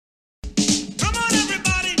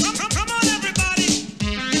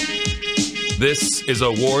This is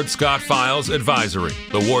a Ward Scott Files advisory.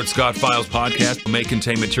 The Ward Scott Files podcast may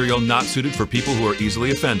contain material not suited for people who are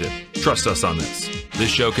easily offended. Trust us on this.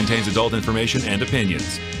 This show contains adult information and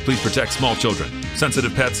opinions. Please protect small children,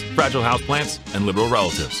 sensitive pets, fragile houseplants, and liberal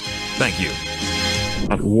relatives. Thank you.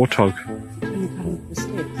 That warthog.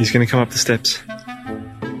 He's going to come up the steps.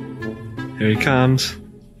 Here he comes.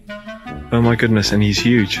 Oh my goodness, and he's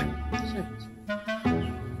huge.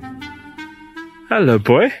 Hello,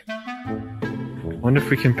 boy. Wonder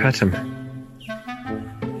if we can pet him.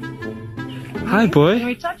 Hi, boy. Can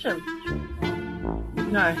we touch him?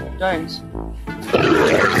 No, don't.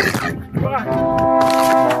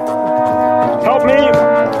 Help me!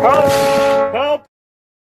 Help! Help!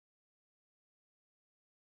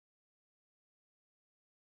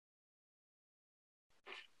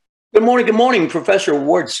 Good morning. Professor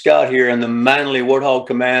Ward Scott here in the Manly Warthog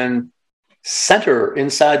Command Center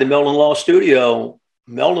inside the Meldon Law Studio.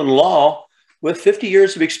 Meldon Law, with 50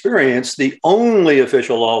 years of experience, the only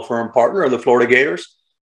official law firm partner of the Florida Gators.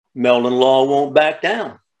 Meldon Law won't back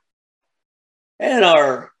down. And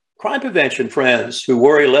our crime prevention friends who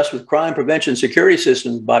worry less with crime prevention security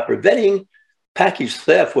systems by preventing package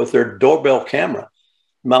theft with their doorbell camera.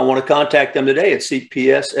 You might want to contact them today at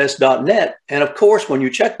cpss.net. And of course, when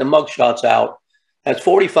you check the mugshots out, that's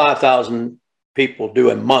 45,000 people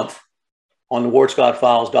do a month on the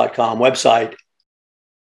wardscottfiles.com website.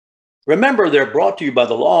 Remember, they're brought to you by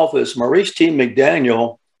the law office, Maurice T.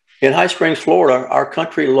 McDaniel in High Springs, Florida, our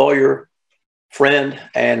country lawyer friend.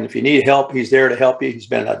 And if you need help, he's there to help you. He's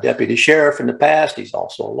been a deputy sheriff in the past. He's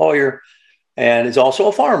also a lawyer and he's also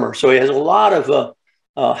a farmer. So he has a lot of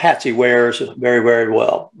hats he wears very, very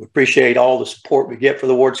well. We appreciate all the support we get for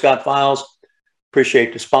the Ward Scott Files,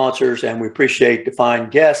 appreciate the sponsors, and we appreciate the fine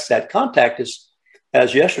guests that contact us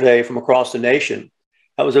as yesterday from across the nation.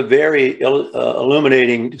 That was a very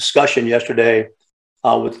illuminating discussion yesterday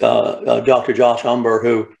with Dr. Josh Umber,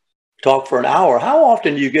 who talked for an hour. How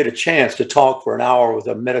often do you get a chance to talk for an hour with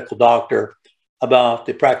a medical doctor about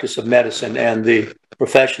the practice of medicine and the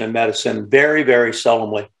profession of medicine? Very, very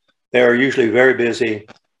seldomly. They're usually very busy.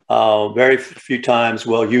 Very few times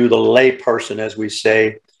will you, the lay person, as we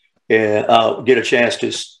say, get a chance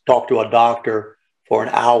to talk to a doctor for an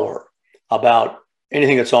hour about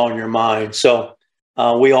anything that's on your mind. So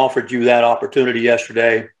we offered you that opportunity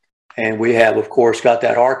yesterday, and we have, of course, got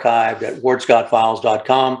that archived at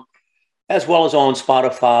wardscottfiles.com, as well as on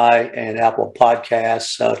Spotify and Apple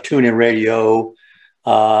Podcasts, TuneIn Radio,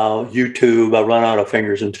 YouTube. I run out of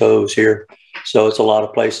fingers and toes here, so it's a lot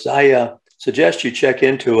of places. I suggest you check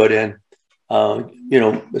into it, and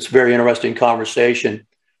it's a very interesting conversation.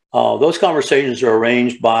 Those conversations are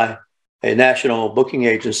arranged by a national booking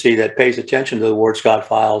agency that pays attention to the Ward Scott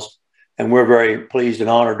Files. And we're very pleased and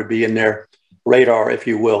honored to be in their radar, if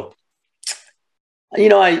you will.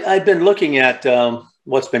 I've been looking at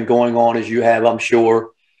what's been going on, as you have, I'm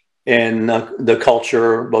sure, in the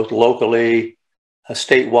culture, both locally,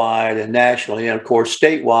 statewide, and nationally. And of course,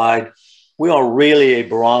 statewide, we are really a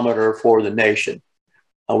barometer for the nation.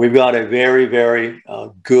 We've got a very, very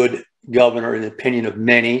good governor in the opinion of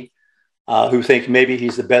many who think maybe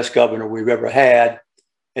he's the best governor we've ever had.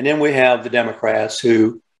 And then we have the Democrats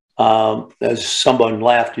who, as someone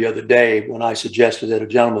laughed the other day when I suggested that a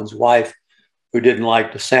gentleman's wife who didn't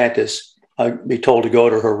like DeSantis be told to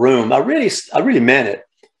go to her room. I really meant it.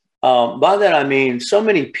 By that, I mean, so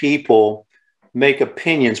many people make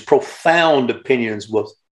opinions, profound opinions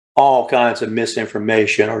with all kinds of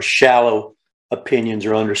misinformation or shallow opinions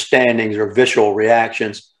or understandings or visceral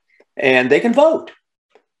reactions, and they can vote.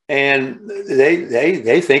 And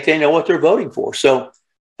they think they know what they're voting for. So,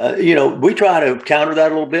 we try to counter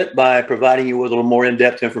that a little bit by providing you with a little more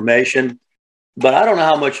in-depth information, but I don't know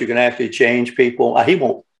how much you can actually change people.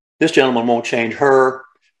 This gentleman won't change her.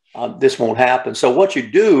 This won't happen. So what you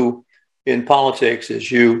do in politics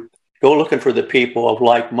is you go looking for the people of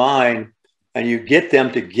like mind and you get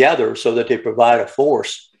them together so that they provide a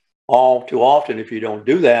force. All too often, if you don't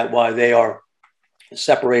do that, why they are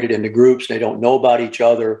separated into groups. They don't know about each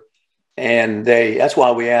other. And that's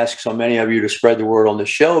why we ask so many of you to spread the word on the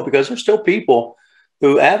show, because there's still people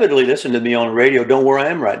who avidly listen to me on the radio, don't know where I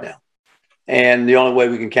am right now. And the only way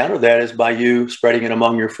we can counter that is by you spreading it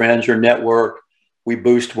among your friends, your network. We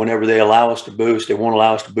boost whenever they allow us to boost. They won't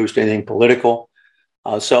allow us to boost anything political.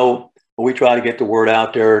 So we try to get the word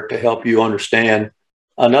out there to help you understand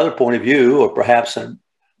another point of view, or perhaps a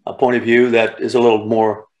point of view that is a little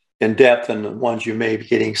more in depth than the ones you may be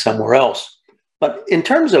getting somewhere else. But in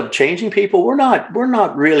terms of changing people, we're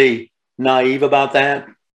not really naive about that.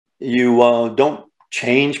 You don't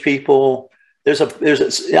change people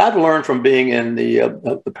I've learned from being in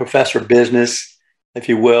the professor business, if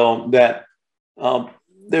you will, that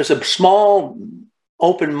there's a small,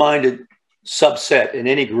 open-minded subset in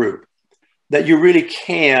any group that you really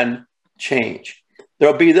can change.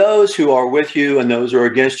 There'll be those who are with you and those who are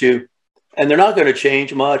against you, and they're not going to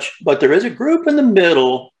change much, but there is a group in the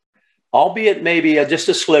middle, albeit maybe just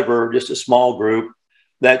a sliver, just a small group,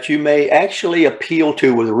 that you may actually appeal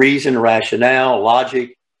to with reason, rationale,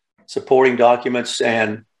 logic, supporting documents,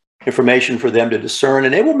 and information for them to discern.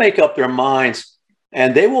 And they will make up their minds,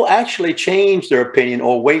 and they will actually change their opinion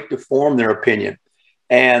or wait to form their opinion.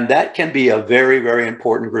 And that can be a very, very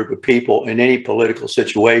important group of people in any political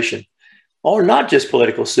situation, or not just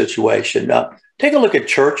political situation. Take a look at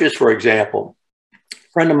churches, for example. A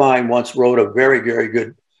friend of mine once wrote a very, very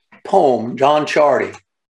good poem, John Charty,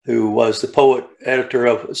 who was the poet editor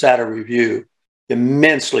of Saturday Review,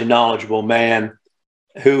 immensely knowledgeable man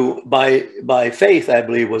who by faith, I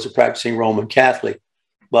believe, was a practicing Roman Catholic,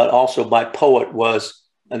 but also by poet was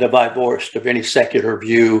divorced of any secular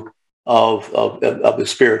view of the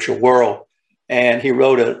spiritual world. And he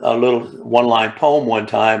wrote a little one-line poem one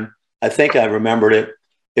time. I think I remembered it.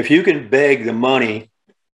 If you can beg the money,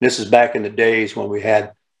 this is back in the days when we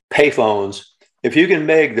had payphones, if you can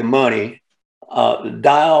beg the money,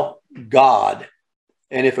 dial God,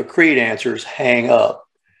 and if a creed answers, hang up.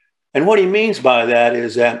 And what he means by that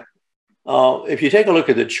is that if you take a look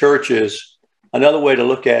at the churches, another way to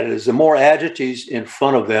look at it is the more adjectives in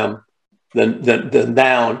front of them, the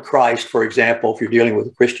noun Christ, for example, if you're dealing with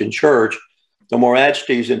a Christian church, the more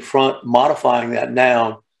adjectives in front modifying that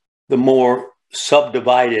noun, the more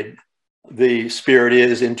subdivided the spirit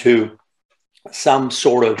is into some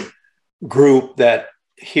sort of group that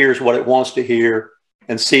hears what it wants to hear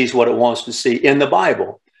and sees what it wants to see in the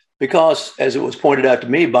Bible. Because, as it was pointed out to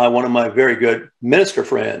me by one of my very good minister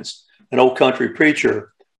friends, an old country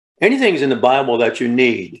preacher, anything's in the Bible that you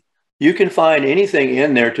need. You can find anything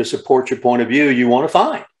in there to support your point of view you want to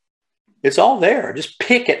find. It's all there. Just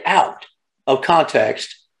pick it out of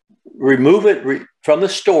context, remove it from the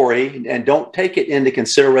story, and don't take it into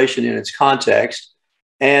consideration in its context.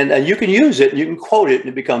 And you can use it, and you can quote it, and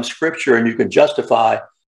it becomes scripture, and you can justify.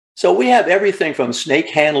 So we have everything from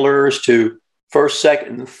snake handlers to first,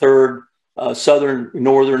 second, and third, Southern,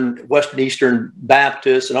 Northern, Western, Eastern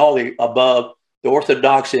Baptists, and all the above, the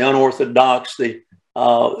Orthodox, the unorthodox,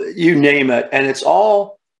 you name it. And it's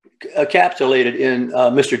all encapsulated in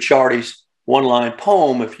Mr. Charty's one-line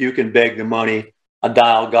poem, if you can beg the money,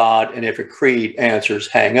 dial God, and if a creed answers,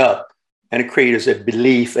 hang up. And a creed is a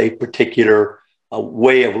belief, a particular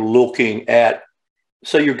way of looking at.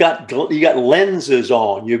 So you got lenses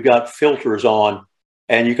on, you've got filters on,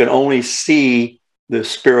 and you can only see the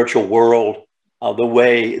spiritual world the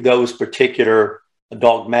way those particular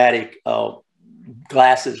dogmatic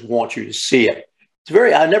glasses want you to see it. It's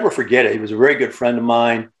I never forget it. He was a very good friend of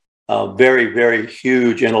mine, very, very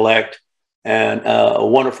huge intellect, and a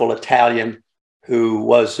wonderful Italian who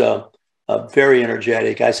was very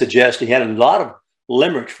energetic. I suggest he had a lot of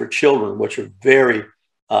limericks for children, which are very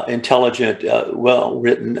intelligent,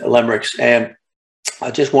 well-written limericks, and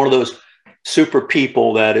just one of those super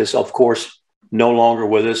people that is, of course, no longer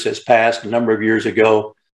with us, has passed a number of years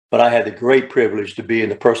ago, but I had the great privilege to be in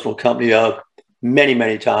the personal company of many,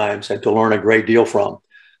 many times and to learn a great deal from.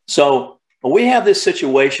 So we have this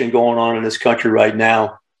situation going on in this country right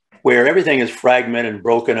now where everything is fragmented and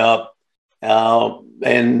broken up,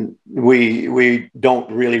 and we don't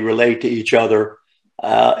really relate to each other,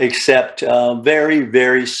 except a very,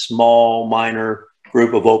 very small, minor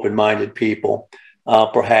group of open-minded people,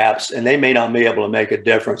 perhaps, and they may not be able to make a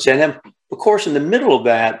difference. And then, of course, in the middle of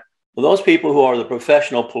that, those people who are the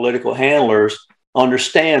professional political handlers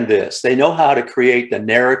understand this. They know how to create the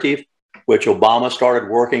narrative, which Obama started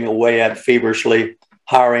working away at feverishly,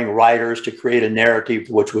 hiring writers to create a narrative,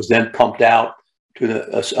 which was then pumped out to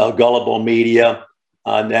the gullible media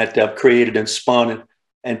that created and spun.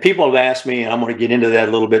 And people have asked me, and I'm going to get into that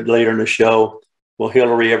a little bit later in the show, will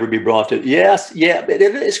Hillary ever be brought to? Yes, yeah,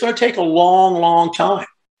 it's going to take a long, long time.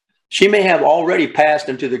 She may have already passed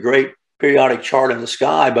into the great periodic chart in the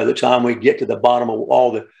sky by the time we get to the bottom of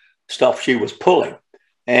all the stuff she was pulling.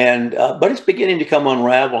 And but it's beginning to come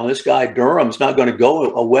unravel. And this guy Durham's not going to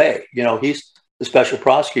go away. You know, he's the special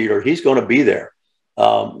prosecutor. He's going to be there.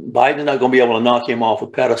 Biden's not going to be able to knock him off a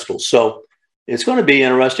pedestal. So it's going to be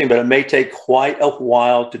interesting, but it may take quite a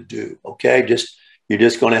while to do. Okay, you're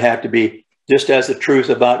just going to have to be, just as the truth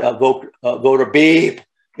about voter beep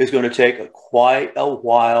is going to take quite a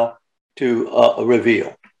while to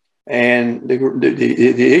reveal. And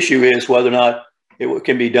the issue is whether or not it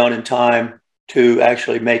can be done in time to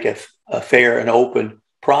actually make a fair and open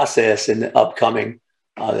process in the upcoming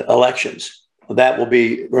elections. That will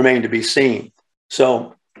remain to be seen.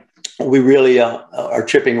 So we really are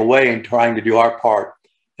chipping away and trying to do our part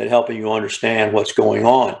at helping you understand what's going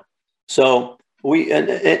on. So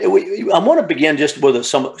I want to begin just with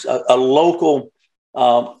a local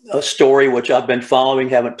story, which I've been following,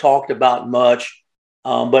 haven't talked about much,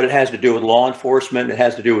 but it has to do with law enforcement. It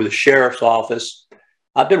has to do with the sheriff's office.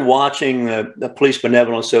 I've been watching the Police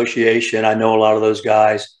Benevolent Association. I know a lot of those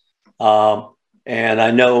guys, and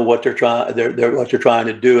I know what they're trying. What they're trying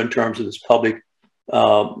to do in terms of this public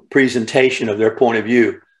presentation of their point of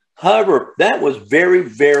view. However, that was very,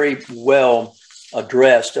 very well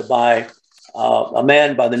addressed by a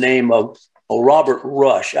man by the name of Robert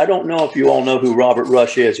Rush. I don't know if you all know who Robert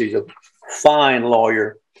Rush is. He's a fine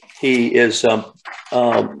lawyer. He is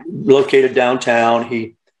located downtown.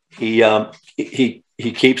 He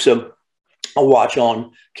keeps a watch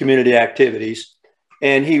on community activities.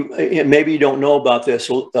 And maybe you don't know about this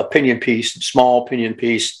small opinion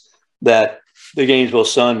piece that the Gainesville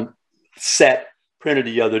Sun printed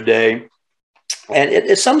the other day. And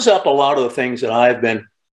it sums up a lot of the things that I've been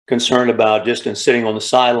concerned about just in sitting on the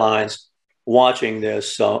sidelines watching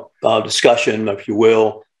this discussion, if you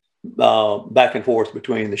will, back and forth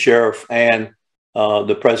between the sheriff and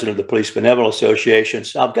the president of the Police Benevolent Association.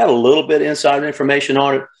 So I've got a little bit of inside information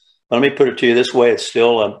on it. Let me put it to you this way. It's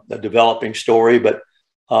still a developing story, but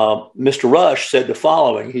Mr. Rush said the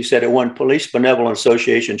following. He said, when Police Benevolent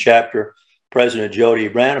Association chapter President Jody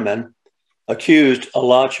Brannaman accused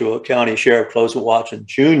Alachua County Sheriff Closett Watson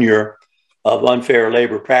Jr. of unfair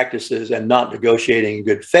labor practices and not negotiating in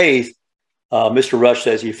good faith, Mr. Rush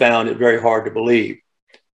says he found it very hard to believe.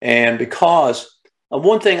 And because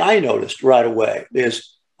one thing I noticed right away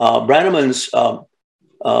is Brannaman's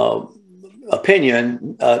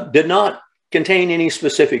opinion did not contain any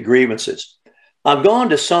specific grievances. I've gone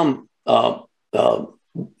to some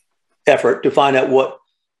effort to find out what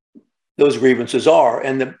those grievances are.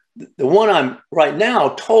 And the one I'm right now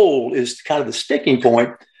told is kind of the sticking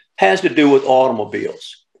point, has to do with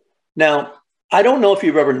automobiles. Now, I don't know if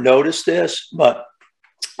you've ever noticed this, but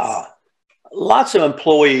lots of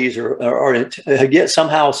employees get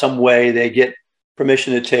somehow, some way, they get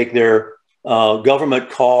permission to take their government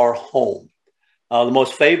car home. The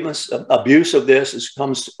most famous abuse of this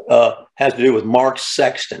has to do with Mark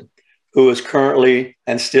Sexton, who is currently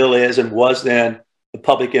and still is and was then the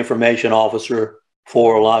public information officer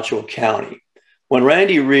for Alachua County. When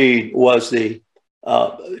Randy Reed was the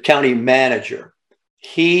county manager,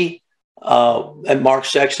 and Mark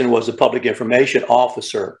Sexton was the public information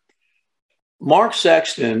officer. Mark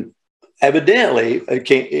Sexton evidently,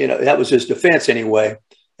 that was his defense anyway,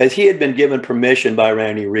 as he had been given permission by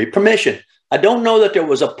Randy Reed. Permission. I don't know that there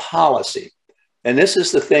was a policy. And this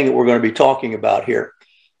is the thing that we're going to be talking about here,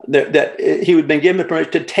 that he had been given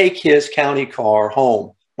permission to take his county car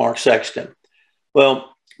home, Mark Sexton.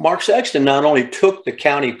 Well, Mark Sexton not only took the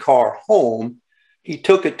county car home, he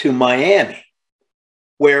took it to Miami,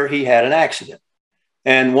 where he had an accident.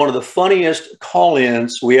 And one of the funniest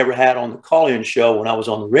call-ins we ever had on the call-in show when I was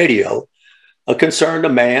on the radio concerned a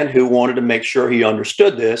man who wanted to make sure he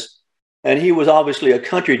understood this. And he was obviously a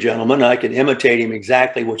country gentleman. I can imitate him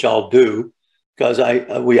exactly, which I'll do, because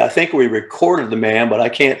I think we recorded the man, but I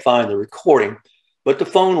can't find the recording. But the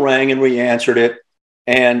phone rang and we answered it.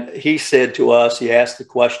 And he said to us, he asked the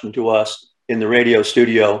question to us in the radio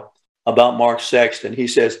studio about Mark Sexton. He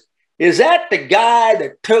says, "Is that the guy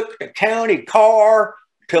that took the county car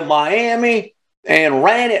to Miami and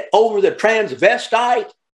ran it over the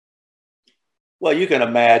transvestite?" Well, you can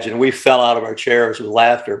imagine we fell out of our chairs with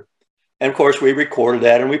laughter. And of course, we recorded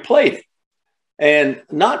that and we played it. And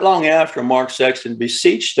not long after, Mark Sexton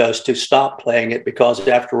beseeched us to stop playing it because,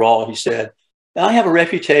 after all, he said, I have a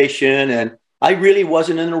reputation and I really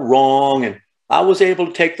wasn't in the wrong. And I was able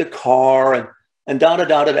to take the car and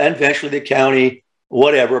da-da-da-da. And eventually the county,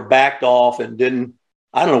 whatever, backed off and didn't,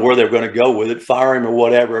 I don't know where they're going to go with it, fire him or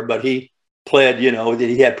whatever, but he pled, that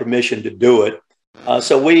he had permission to do it.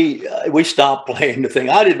 So we stopped playing the thing.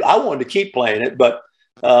 I wanted to keep playing it, but,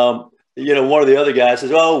 one of the other guys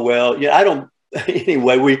says, oh, well, I don't,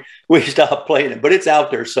 anyway, we stopped playing it, but it's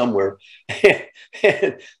out there somewhere.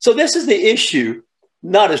 So this is the issue,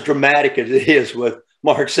 not as dramatic as it is with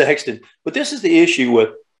Mark Sexton, but this is the issue with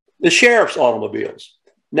the sheriff's automobiles.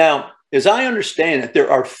 Now, as I understand it,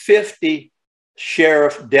 there are 50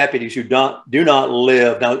 sheriff deputies who do not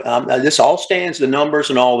live. Now, this all stands, the numbers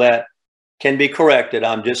and all that can be corrected.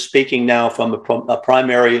 I'm just speaking now from a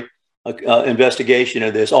primary investigation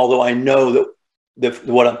of this, although I know that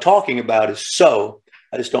what I'm talking about is so.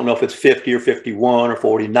 I just don't know if it's 50 or 51 or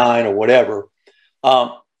 49 or whatever.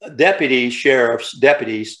 Deputies, sheriffs,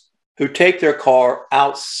 deputies who take their car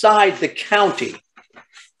outside the county.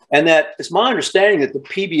 And that it's my understanding that the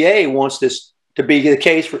PBA wants this to be the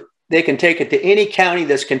case for they can take it to any county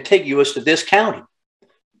that's contiguous to this county.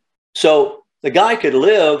 So the guy could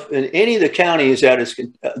live in any of the counties that is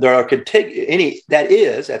there are that's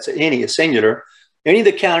any is singular. Any of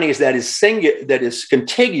the counties that is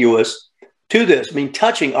contiguous to this, I mean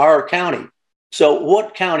touching our county. So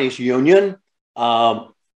what counties? Union,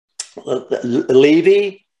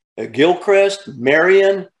 Levy, Gilchrist,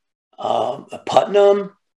 Marion,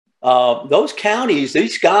 Putnam. Those counties,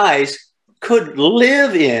 these guys could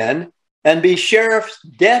live in and be sheriff's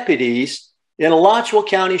deputies in Alachua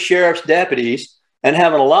County sheriff's deputies and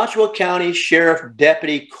have an Alachua County sheriff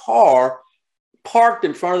deputy car parked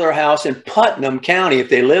in front of their house in Putnam County if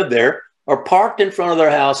they live there, or parked in front of their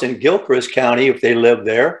house in Gilchrist County if they live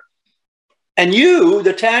there. And you,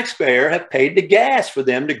 the taxpayer, have paid the gas for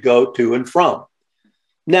them to go to and from.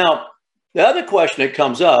 Now, the other question that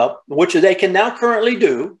comes up, which they can now currently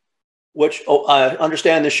do, which I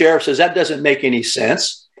understand the sheriff says that doesn't make any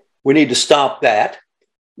sense. We need to stop that.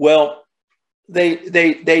 Well, the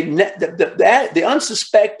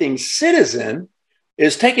unsuspecting citizen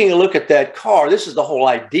is taking a look at that car. This is the whole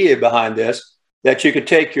idea behind this, that you could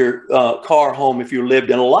take your car home if you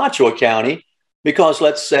lived in Alachua County, because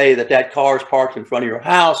let's say that car is parked in front of your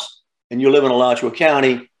house and you live in Alachua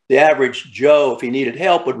County. The average Joe, if he needed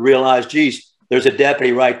help, would realize, geez, there's a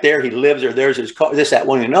deputy right there. He lives there. There's his car, this, that,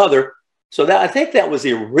 one, and another. So I think that was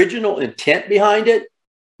the original intent behind it.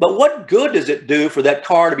 But what good does it do for that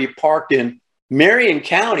car to be parked in Marion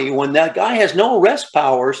County when that guy has no arrest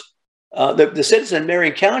powers? The citizen in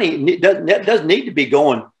Marion County doesn't need to be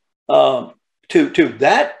going to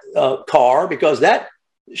that car, because that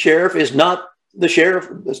sheriff is not the sheriff.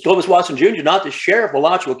 Clovis Watson Jr. not the sheriff of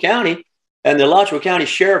Alachua County, and the Alachua County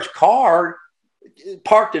sheriff's car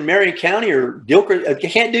parked in Marion County or Gilchrist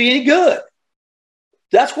can't do you any good.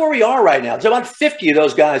 That's where we are right now. There's about 50 of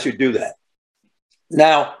those guys who do that.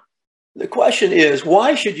 Now, the question is,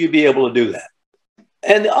 why should you be able to do that?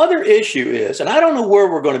 And the other issue is, and I don't know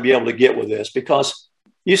where we're going to be able to get with this, because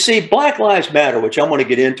you see, Black Lives Matter, which I'm going to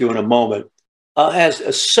get into in a moment,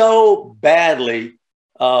 has so badly,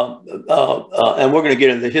 and we're going to get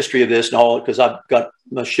into the history of this and all, because I've got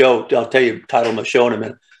my show. I'll tell you the title of my show in a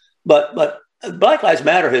minute. But Black Lives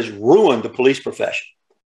Matter has ruined the police profession.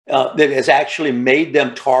 That has actually made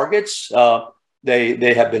them targets.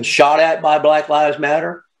 They have been shot at by Black Lives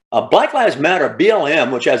Matter. Black Lives Matter,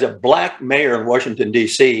 BLM, which has a black mayor in Washington,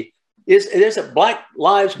 D.C., there's a Black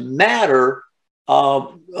Lives Matter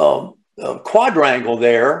quadrangle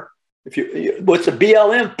there. What's the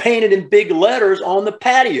BLM painted in big letters on the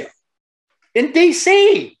patio in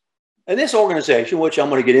D.C. And this organization, which I'm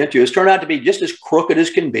going to get into, has turned out to be just as crooked as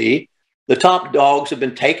can be. The top dogs have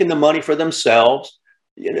been taking the money for themselves.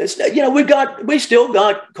 We still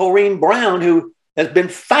got Corrine Brown, who has been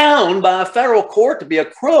found by a federal court to be a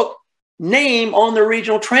crook, name on the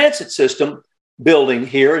regional transit system building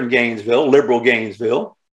here in Gainesville, liberal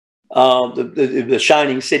Gainesville, the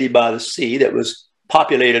shining city by the sea that was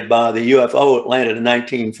populated by the UFO that landed in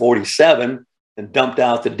 1947 and dumped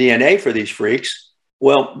out the DNA for these freaks.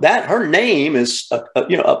 Well, her name is,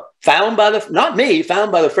 found by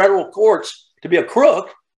the federal courts to be a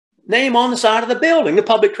crook, name on the side of the building, the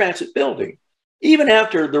public transit building. Even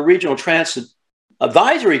after the Regional Transit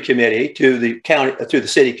Advisory Committee to the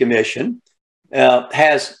City Commission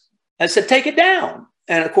has said, take it down.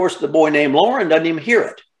 And of course, the boy named Lauren doesn't even hear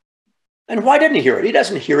it. And why didn't he hear it? He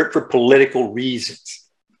doesn't hear it for political reasons.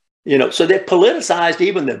 So they politicized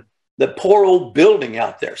even the poor old building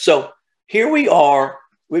out there. So here we are.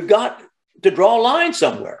 We've got to draw a line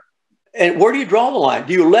somewhere. And where do you draw the line?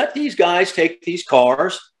 Do you let these guys take these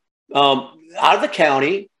cars out of the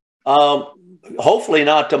county, hopefully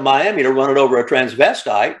not to Miami to run it over a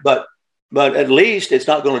transvestite, but at least it's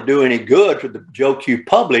not going to do any good for the Joe Q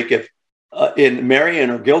public if in Marion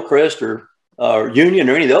or Gilchrist or Union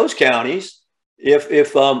or any of those counties, if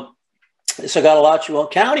it's got Alachua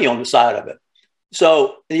County on the side of it.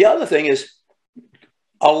 So the other thing is,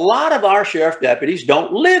 a lot of our sheriff deputies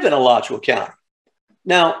don't live in Alachua County.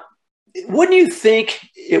 Now, wouldn't you think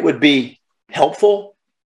it would be helpful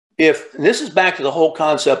if, and this is back to the whole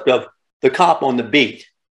concept of the cop on the beat,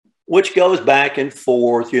 which goes back and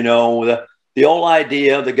forth, the old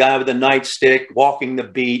idea of the guy with the nightstick walking the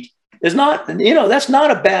beat is not, that's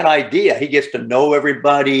not a bad idea. He gets to know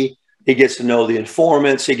everybody. He gets to know the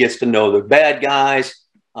informants. He gets to know the bad guys.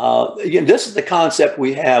 This is the concept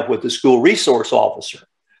we have with the school resource officer.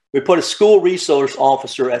 We put a school resource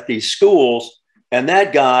officer at these schools, and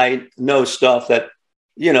that guy knows stuff that,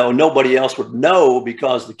 you know, nobody else would know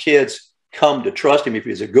because the kids come to trust him if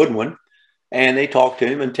he's a good one. And they talk to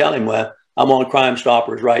him and tell him, well, I'm on Crime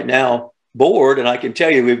Stoppers right now board, and I can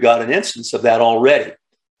tell you we've got an instance of that already.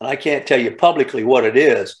 And I can't tell you publicly what it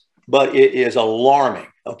is, but it is alarming,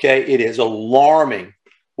 okay? It is alarming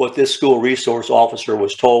what this school resource officer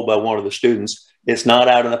was told by one of the students. It's not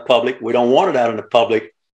out in the public. We don't want it out in the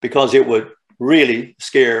public because it would really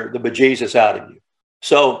scare the bejesus out of you.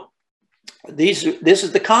 So this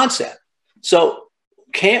is the concept. So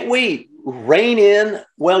can't we rein in?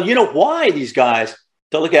 Well, you know why these guys,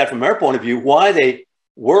 to look at it from their point of view, why they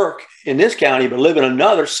work in this county but live in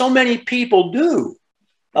another. So many people do.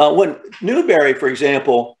 When Newberry, for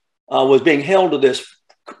example, was being held to this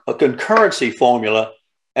concurrency formula,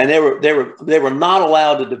 and they were not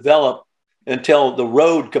allowed to develop until the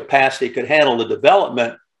road capacity could handle the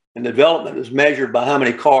development, and the development was measured by how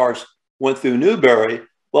many cars went through Newberry.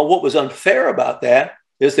 Well, what was unfair about that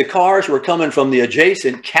is the cars were coming from the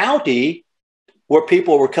adjacent county where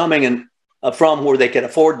people were coming in from where they could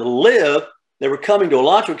afford to live. They were coming to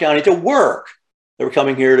Alachua County to work. They were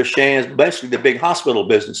coming here to Shands, basically the big hospital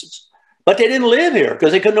businesses. But they didn't live here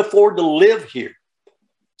because they couldn't afford to live here.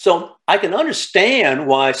 So I can understand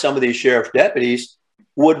why some of these sheriff's deputies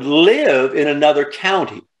would live in another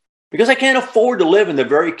county because they can't afford to live in the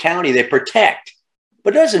very county they protect.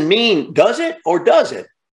 But it doesn't mean, does it or does it,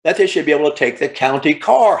 that they should be able to take the county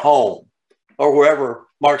car home or wherever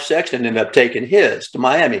Mark Sexton ended up taking his, to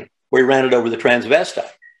Miami, where he ran it over the transvestite,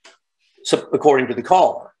 so according to the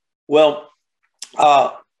caller. Well,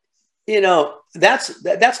 you know,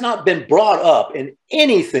 that's not been brought up in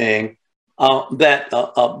anything that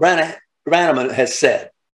Brannaman has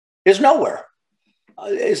said. It's nowhere.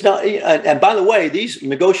 It's not. And by the way, these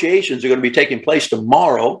negotiations are going to be taking place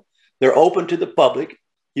tomorrow. They're open to the public.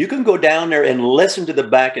 You can go down there and listen to the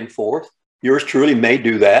back and forth. Yours truly may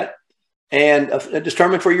do that and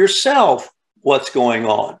determine for yourself what's going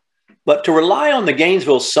on. But to rely on the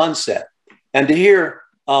Gainesville sunset and to hear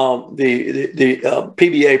the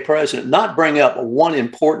PBA president not bring up one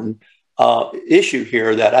important issue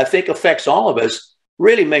here that I think affects all of us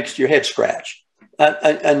really makes your head scratch.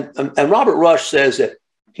 And Robert Rush says that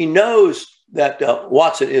he knows that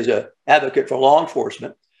Watson is an advocate for law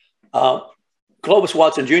enforcement. Clovis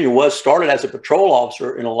Watson Jr. was started as a patrol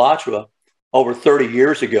officer in Alachua over 30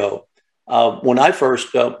 years ago. When I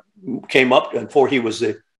first came up, before he was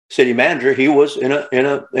the city manager, he was in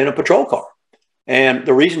a patrol car. And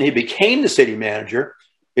the reason he became the city manager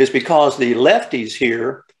is because the lefties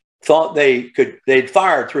here thought they'd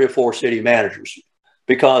fired 3 or 4 city managers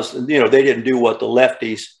because, you know, they didn't do what the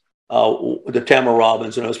lefties, the Tamara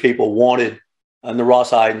Robbins and those people wanted, and the Ross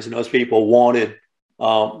Haydens and those people wanted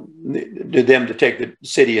them to take the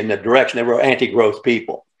city in that direction. They were anti-growth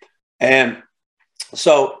people. And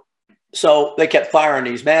so they kept firing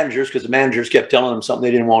these managers because the managers kept telling them something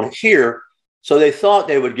they didn't want to hear. So they thought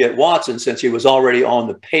they would get Watson, since he was already on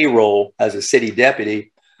the payroll as a city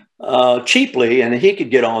deputy, cheaply, and he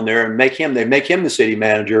could get on there and make him the city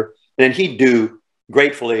manager, and then he'd do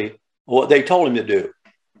gratefully what they told him to do.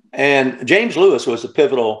 And James Lewis was the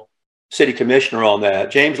pivotal city commissioner on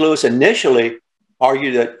that. James Lewis initially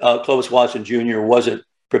argued that Clovis Watson Jr. wasn't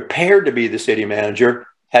prepared to be the city manager,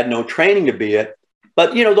 had no training to be it.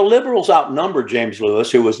 But, you know, the liberals outnumbered James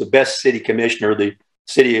Lewis, who was the best city commissioner the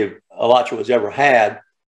city of Alachua has ever had,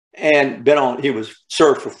 and he was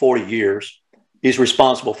served for 40 years. He's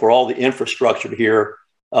responsible for all the infrastructure here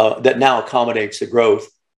that now accommodates the growth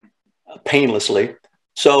painlessly.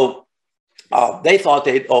 So they thought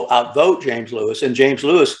they'd outvote James Lewis, and James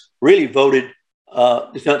Lewis really voted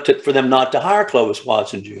for them not to hire Clovis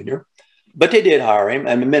Watson Jr., but they did hire him.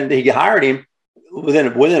 And the minute he hired him,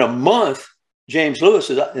 within a month, James Lewis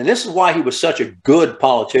and this is why he was such a good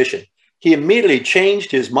politician. He immediately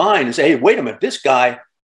changed his mind and said, hey, wait a minute, this guy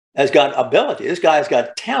has got ability. This guy's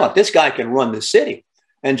got talent. This guy can run the city.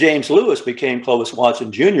 And James Lewis became Clovis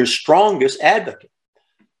Watson Jr.'s strongest advocate.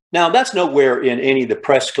 Now, that's nowhere in any of the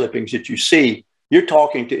press clippings that you see. You're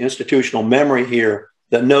talking to institutional memory here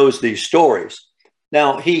that knows these stories.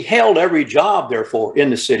 Now, he held every job, therefore,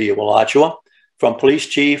 in the city of Alachua, from police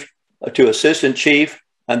chief to assistant chief,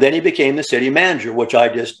 and then he became the city manager, which I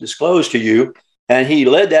just disclosed to you. And he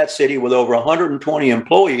led that city with over 120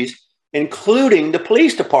 employees, including the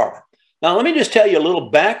police department. Now, let me just tell you a little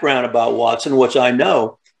background about Watson, which I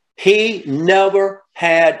know. He never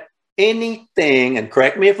had anything, and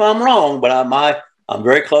correct me if I'm wrong, but I'm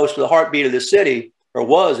very close to the heartbeat of the city, or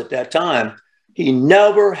was at that time. He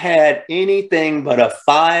never had anything but a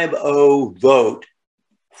 5-0 vote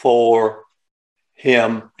for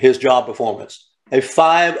him, his job performance. A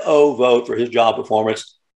 5-0 vote for his job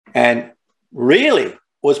performance, and really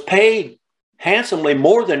was paid handsomely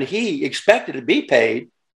more than he expected to be paid.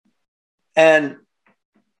 And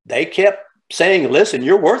they kept saying, listen,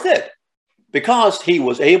 you're worth it, because he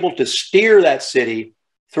was able to steer that city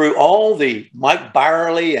through all the Mike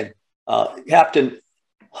Byerly and Captain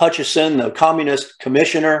Hutchison, the communist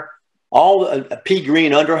commissioner, all P.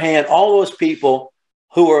 Green Underhand, all those people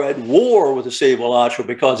who are at war with the city of Alachua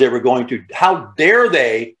because they were going to, how dare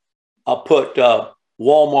they put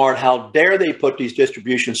Walmart, how dare they put these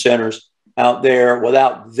distribution centers out there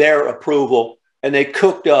without their approval. And they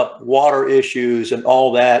cooked up water issues and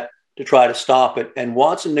all that to try to stop it. And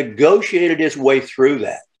Watson negotiated his way through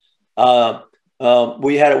that.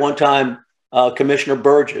 We had at one time Commissioner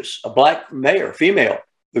Burgess, a black mayor, female,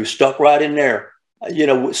 who stuck right in there.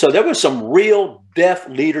 So there was some real deft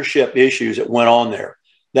leadership issues that went on there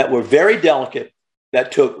that were very delicate,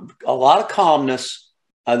 that took a lot of calmness,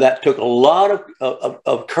 that took a lot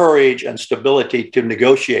of courage and stability to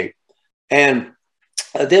negotiate. And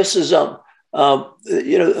this is, then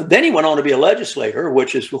he went on to be a legislator,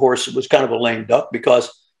 which is, of course, was kind of a lame duck because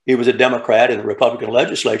he was a Democrat in the Republican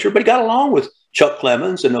legislature, but he got along with Chuck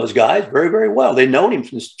Clemens and those guys very, very well. They'd known him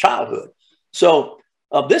since childhood. So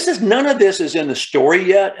none of this is in the story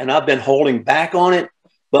yet, and I've been holding back on it.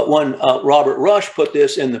 But when Robert Rush put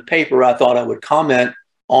this in the paper, I thought I would comment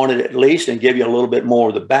on it at least and give you a little bit more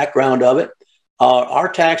of the background of it. Our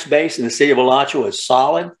tax base in the city of Alachua is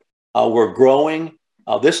solid. We're growing.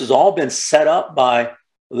 This has all been set up by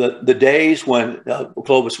the days when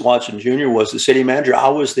Clovis Watson Jr. was the city manager. I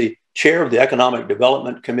was the chair of the Economic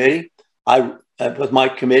Development Committee. With my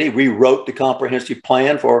committee, we wrote the comprehensive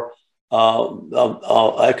plan for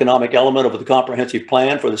economic element of the comprehensive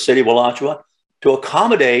plan for the city of Alachua to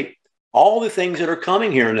accommodate all the things that are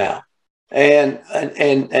coming here now. And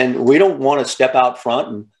we don't want to step out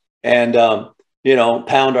front and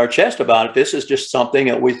pound our chest about it. This is just something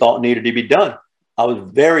that we thought needed to be done. I was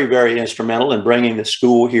very, very instrumental in bringing the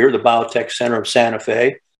school here, the Biotech Center of Santa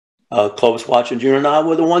Fe. Clovis Watson Jr. and I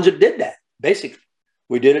were the ones that did that. Basically,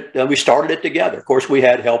 we did it. We started it together. Of course, we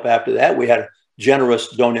had help after that. We had a generous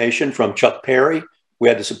donation from Chuck Perry. We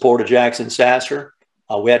had the support of Jackson Sasser.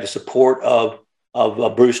 We had the support of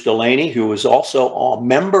Bruce Delaney, who was also a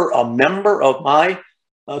member of my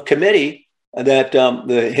committee. That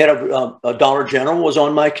the head of Dollar General was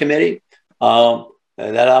on my committee.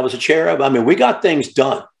 That I was a chair of. I mean, we got things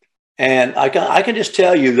done. And I can just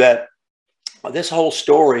tell you that this whole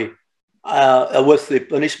story with the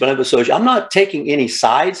Police Benevolent Association, I'm not taking any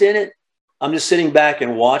sides in it. I'm just sitting back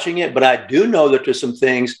and watching it. But I do know that there's some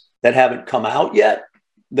things that haven't come out yet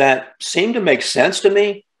that seem to make sense to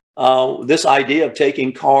me. This idea of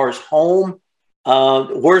taking cars home,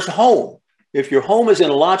 where's home? If your home is in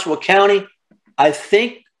Alachua County, I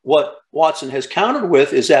think what Watson has countered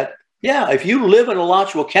with is that, yeah, if you live in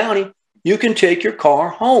Alachua County, you can take your car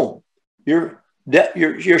home, your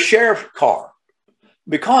sheriff car,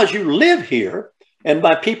 because you live here. And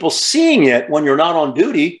by people seeing it when you're not on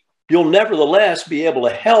duty, you'll nevertheless be able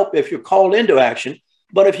to help if you're called into action.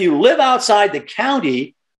 But if you live outside the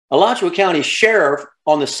county, Alachua County Sheriff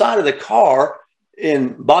on the side of the car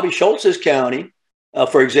in Bobby Schultz's county,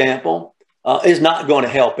 for example, is not going to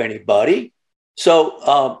help anybody.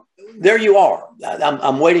 So there you are.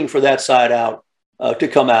 I'm waiting for that side out to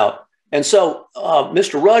come out. And so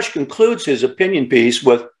Mr. Rush concludes his opinion piece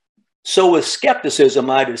with skepticism,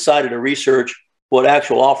 I decided to research what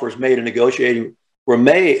actual offers made in negotiating were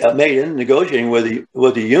made in negotiating with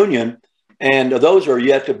the union. And those are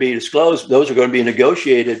yet to be disclosed. Those are going to be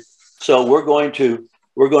negotiated. So we're going to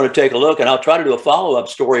take a look, and I'll try to do a follow-up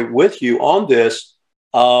story with you on this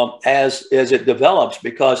as it develops,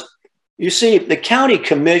 because you see, the County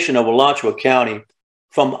Commission of Alachua County,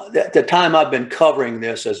 from the time I've been covering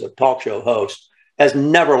this as a talk show host, has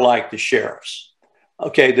never liked the sheriffs.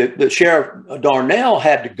 Okay, the Sheriff Darnell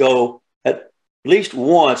had to go at least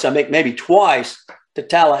once, I think maybe twice, to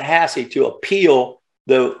Tallahassee to appeal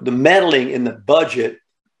the meddling in the budget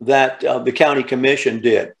that the County Commission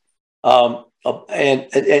did. And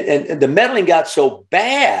the meddling got so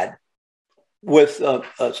bad with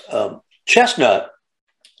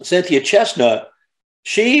Cynthia Chestnut.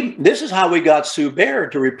 This is how we got Sue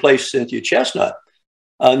Baird to replace Cynthia Chestnut.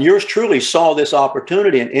 Yours truly saw this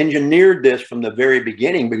opportunity and engineered this from the very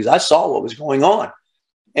beginning, because I saw what was going on.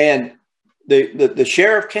 And the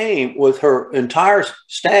sheriff came with her entire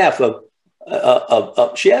staff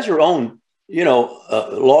she has her own,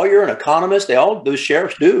 lawyer and economist. The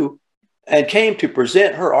sheriffs do, and came to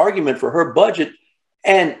present her argument for her budget.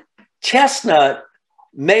 And Chestnut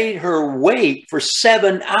made her wait for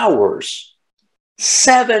 7 hours.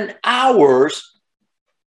 7 hours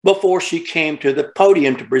before she came to the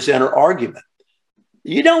podium to present her argument.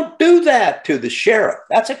 You don't do that to the sheriff.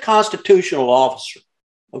 That's a constitutional officer,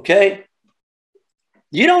 okay?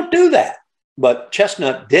 You don't do that, but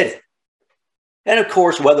Chestnut did it. And of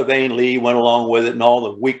course, Weathervane Lee went along with it and all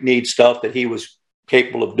the weak-kneed stuff that he was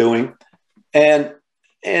capable of doing. And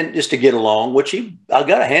just to get along, which I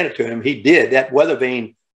got to hand it to him, he did. That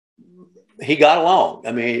Weathervane, he got along.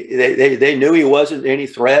 I mean, they knew he wasn't any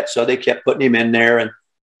threat, so they kept putting him in there, and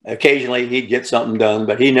occasionally he'd get something done,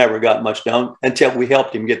 but he never got much done until we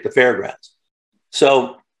helped him get the fairgrounds.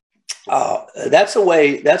 So that's the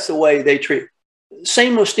way they treat.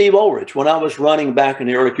 Same with Steve Ulrich. When I was running back in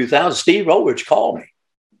the early 2000s, Steve Ulrich called me,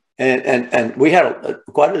 and we had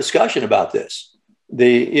quite a discussion about this.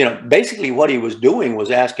 Basically what he was doing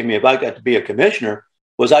was asking me if I got to be a commissioner,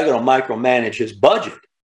 was I going to micromanage his budget?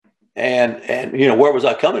 And where was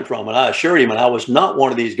I coming from? And I assured him, and I was not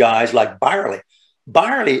one of these guys like Byerly.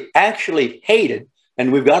 Byerly actually hated,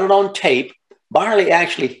 and we've got it on tape, Byerly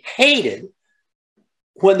actually hated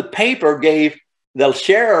when the paper gave the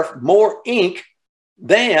sheriff more ink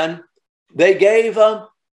than they gave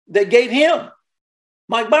him,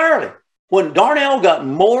 Mike Byerly. When Darnell got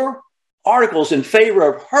more articles in favor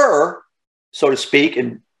of her, so to speak,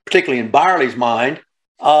 and particularly in Byerly's mind,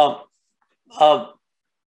 Byerly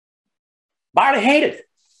hated it,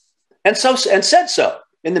 and said so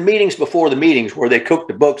in the meetings before the meetings, where they cooked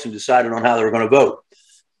the books and decided on how they were going to vote.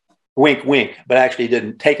 Wink, wink, but actually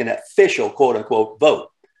didn't take an official quote unquote vote.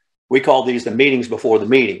 We call these the meetings before the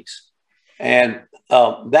meetings, and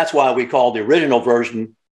that's why we call the original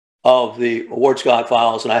version of the Ward Scott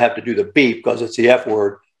files, and I have to do the beep because it's the F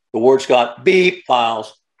word, the Ward Scott beep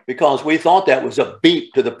files, because we thought that was a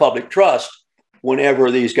beep to the public trust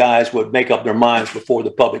whenever these guys would make up their minds before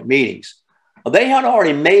the public meetings. They had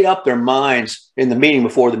already made up their minds in the meeting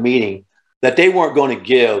before the meeting that they weren't going to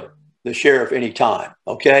give the sheriff any time,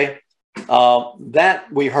 okay? That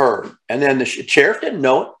we heard. And then the sheriff didn't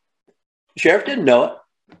know it. The sheriff didn't know it.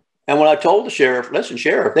 And when I told the sheriff, listen,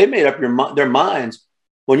 sheriff, they made up their minds.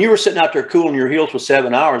 When you were sitting out there cooling your heels for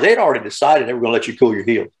 7 hours, they'd already decided they were going to let you cool your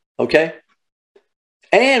heels, okay?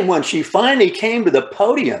 And when she finally came to the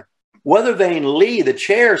podium, Weathervane Lee, the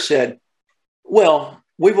chair, said, well,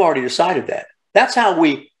 we've already decided that. That's how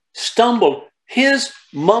we stumbled. His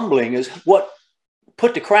mumbling is what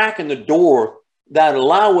put the crack in the door that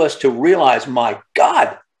allow us to realize, my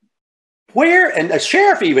God, where, and the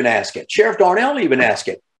sheriff even asked it, Sheriff Darnell even asked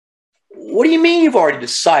it, what do you mean you've already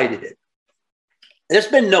decided it? There's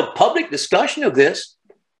been no public discussion of this.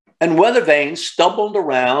 And Weathervane stumbled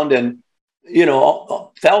around and,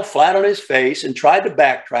 fell flat on his face and tried to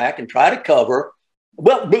backtrack and try to cover.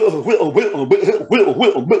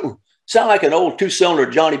 Sound like an old two-cylinder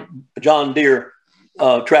John Deere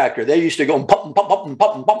tractor. They used to go pop, pop, pop,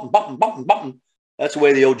 pop, pop, pop, pop, pop. That's the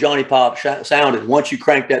way the old Johnny Pop sounded. Once you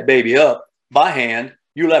cranked that baby up by hand,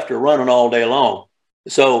 you left her running all day long.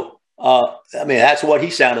 So, that's what he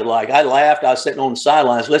sounded like. I laughed. I was sitting on the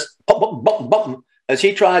sidelines, as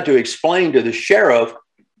he tried to explain to the sheriff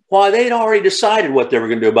why they'd already decided what they were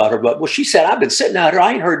going to do about her. But, well, she said, I've been sitting out here.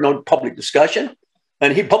 I ain't heard no public discussion.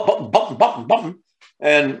 And he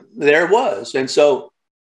and there it was. And so,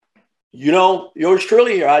 yours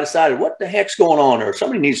truly here, I decided, what the heck's going on there?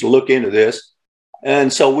 Somebody needs to look into this.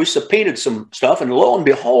 And so we subpoenaed some stuff, and lo and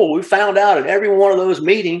behold, we found out that every one of those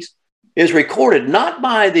meetings is recorded not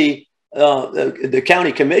by the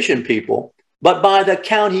county commission people, but by the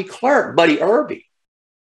county clerk, Buddy Irby.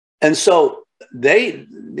 And so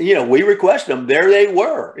we requested them. There they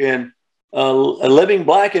were in living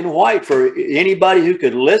black and white for anybody who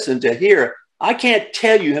could listen to hear. I can't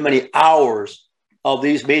tell you how many hours of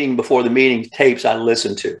these meeting before the meeting tapes I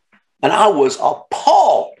listened to. And I was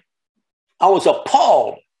appalled.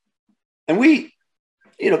 And we,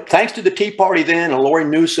 thanks to the Tea Party then, and Lori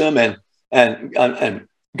Newsom and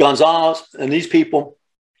Gonzalez and these people,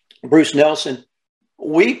 Bruce Nelson,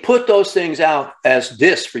 we put those things out as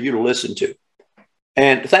discs for you to listen to.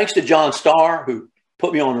 And thanks to John Starr, who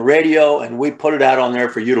put me on the radio, and we put it out on there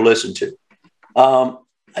for you to listen to.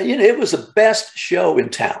 It was the best show in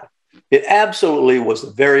town. It absolutely was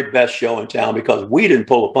the very best show in town because we didn't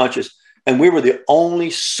pull the punches, and we were the only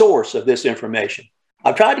source of this information.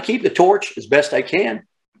 I've tried to keep the torch as best I can,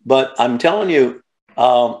 but I'm telling you,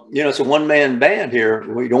 it's a one-man band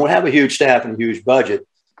here. We don't have a huge staff and a huge budget,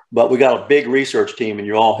 but we got a big research team, and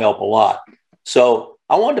you all help a lot. So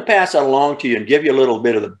I wanted to pass that along to you and give you a little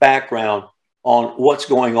bit of the background on what's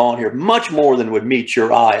going on here, much more than would meet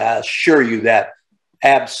your eye. I assure you that.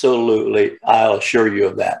 Absolutely. I'll assure you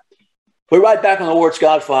of that. We're right back on the Ward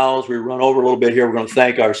Scott Files. We run over a little bit here. We're going to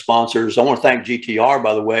thank our sponsors. I want to thank GTR,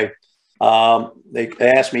 by the way. They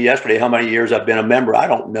asked me yesterday how many years I've been a member. I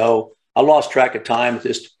don't know. I lost track of time at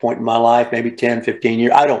this point in my life, maybe 10, 15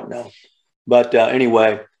 years. I don't know. But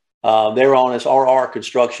anyway, they're on this RR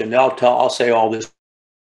Construction. I'll say all this.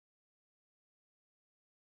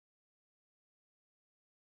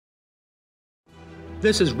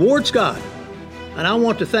 This is Ward Scott, and I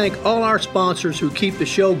want to thank all our sponsors who keep the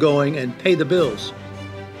show going and pay the bills.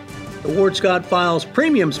 The Ward Scott Files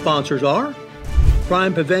premium sponsors are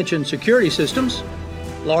Crime Prevention Security Systems,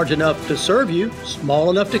 large enough to serve you, small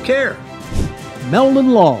enough to care.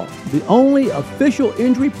 Meldon Law, the only official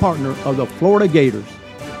injury partner of the Florida Gators.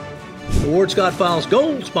 The Ward Scott Files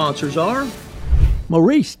gold sponsors are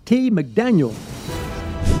Maurice T. McDaniel,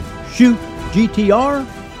 Shoot GTR,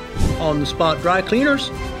 On the Spot Dry Cleaners,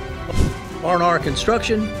 R&R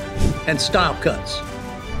Construction, and Style Cuts.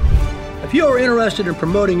 If you are interested in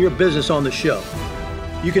promoting your business on the show,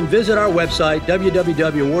 you can visit our website,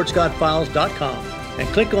 www.wardscottfiles.com, and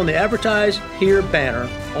click on the Advertise Here banner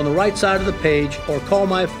on the right side of the page, or call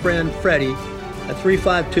my friend Freddie at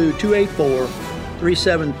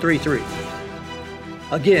 352-284-3733.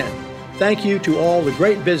 Again, thank you to all the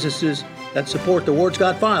great businesses that support the Ward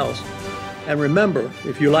Scott Files. And remember,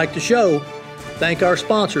 if you like the show, thank our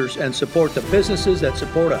sponsors and support the businesses that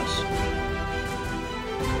support us.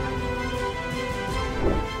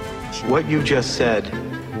 What you just said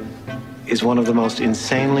is one of the most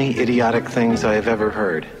insanely idiotic things I have ever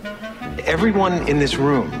heard. Everyone in this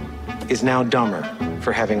room is now dumber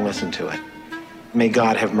for having listened to it. May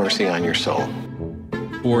God have mercy on your soul.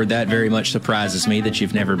 Ward, that very much surprises me that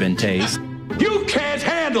you've never been tased. You can't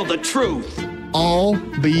handle the truth. All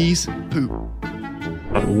bees poop.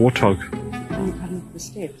 A warthog.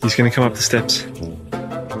 He's going to come up the steps.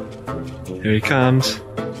 Here he comes.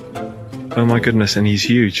 Oh my goodness, and he's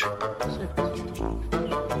huge.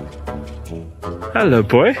 Hello,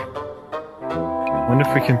 boy. Wonder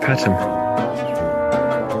if we can pet him.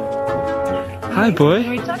 Hi, boy.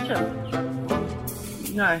 Can we touch him?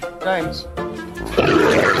 No, don't.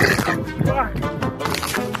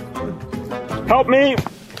 Help me!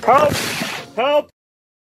 Help! Help!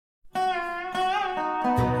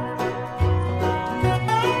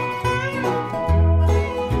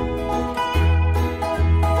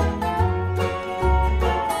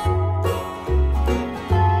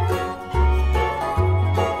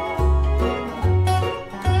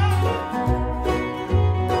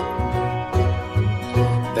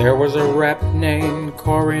 There was a rep named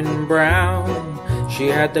Corinne Brown. She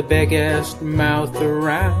had the biggest mouth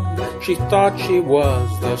around. She thought she was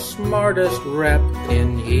the smartest rep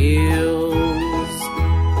in heels.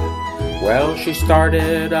 Well, she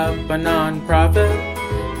started up a non-profit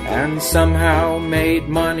and somehow made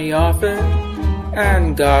money off it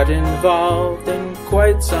and got involved in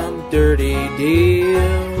quite some dirty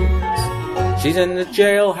deals. She's in the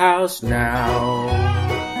jailhouse now.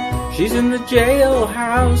 She's in the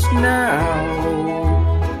jailhouse now.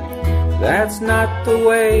 That's not the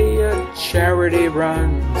way a charity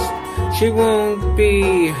runs. She won't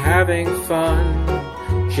be having fun.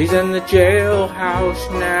 She's in the jailhouse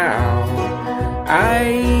now.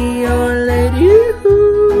 Your lady,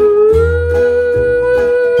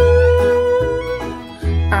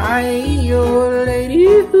 your lady,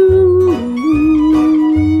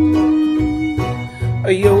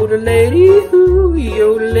 you're the lady,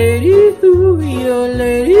 you're the lady, you're the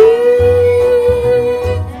lady.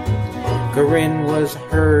 Corinne was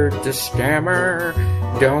heard to stammer,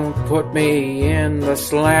 "Don't put me in the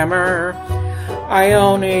slammer. I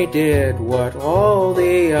only did what all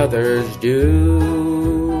the others do."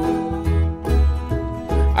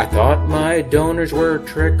 I thought my donors were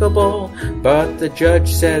trickable, but the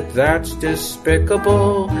judge said that's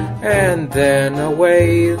despicable, and then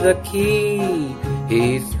away the key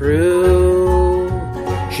he threw.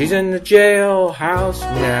 She's in the jailhouse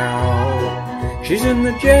now. She's in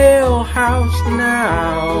the jailhouse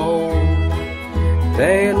now.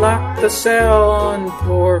 They locked the cell on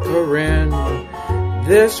poor Corinne.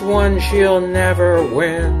 This one she'll never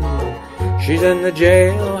win. She's in the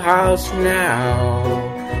jailhouse now.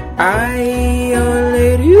 Your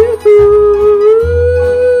lady, your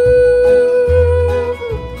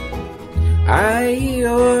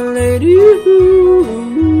lady,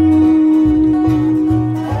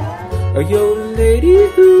 your lady,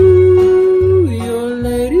 your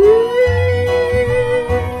lady.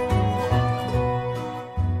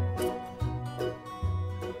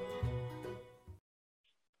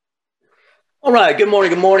 On All right. Good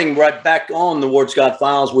morning. Good morning. Right back on the Ward Scott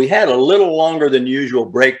Files. We had a little longer than usual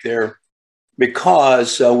break there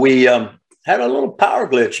because we had a little power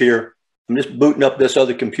glitch here. I'm just booting up this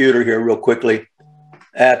other computer here real quickly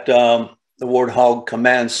at the Warthog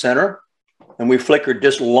Command Center. And we flickered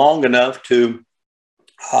just long enough to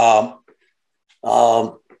have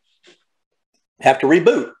to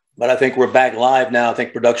reboot. But I think we're back live now. I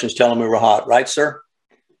think production's telling me we're hot. Right, sir?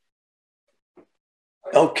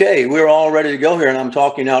 Okay, we're all ready to go here, and I'm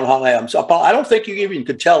talking out hot. I don't think you even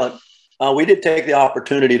could tell it. We did take the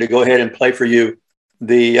opportunity to go ahead and play for you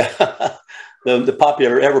the the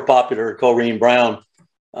popular, ever popular Corrine Brown.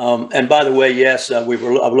 And by the way, yes, I'm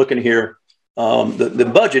looking here.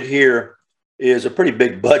 The budget here is a pretty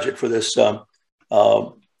big budget for this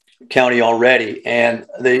county already, and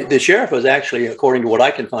the sheriff has actually, according to what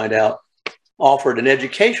I can find out, offered an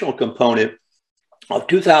educational component of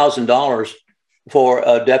 $2,000 for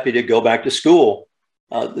a deputy to go back to school.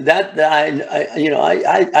 I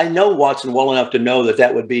know Watson well enough to know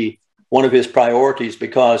that would be one of his priorities,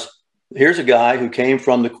 because here's a guy who came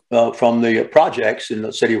from the projects in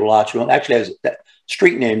the city of Alachua, actually has that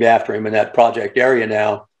street named after him in that project area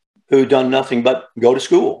now, who done nothing but go to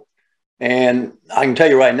school. And I can tell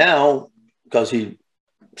you right now, because he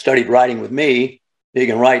studied writing with me, he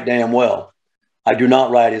can write damn well. I do not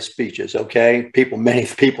write his speeches, okay? Many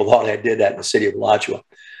people thought I did that in the city of Alachua.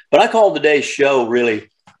 But I call today's show really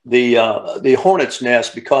the hornet's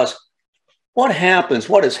nest, because what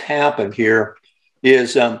has happened here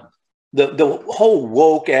is the whole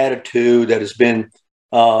woke attitude that has been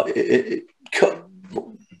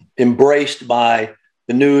embraced by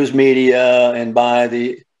the news media and by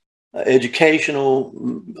the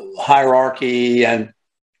educational hierarchy and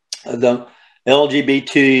the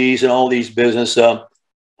LGBTs and all these business.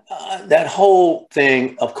 That whole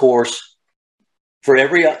thing, of course, for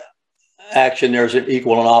every action, there's an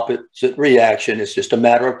equal and opposite reaction. It's just a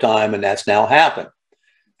matter of time, and that's now happened.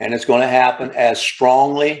 And it's going to happen as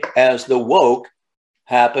strongly as the woke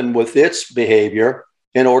happened with its behavior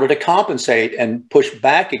in order to compensate and push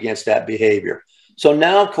back against that behavior. So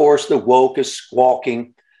now, of course, the woke is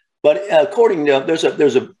squawking. But according to,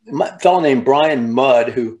 there's a fellow named Brian Mudd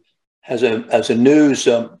who has a news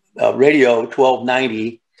radio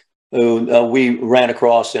 1290 who we ran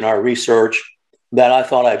across in our research that I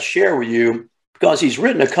thought I'd share with you, because he's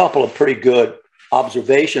written a couple of pretty good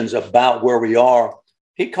observations about where we are.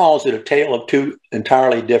 He calls it a tale of two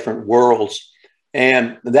entirely different worlds.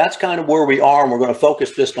 And that's kind of where we are. And we're going to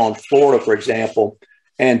focus just on Florida, for example,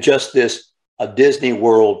 and just this Disney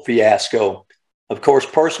World fiasco. Of course,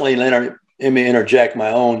 personally, let me interject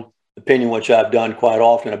my own opinion, which I've done quite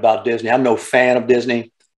often about Disney. I'm no fan of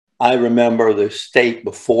Disney. I remember the state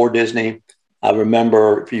before Disney. I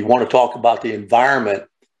remember, if you want to talk about the environment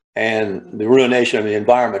and the ruination of the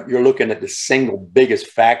environment, you're looking at the single biggest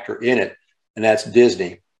factor in it, and that's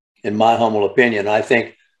Disney, in my humble opinion. I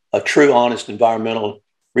think a true, honest environmental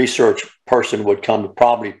research person would come to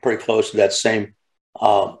probably pretty close to that same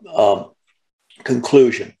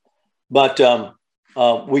conclusion. But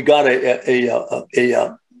we got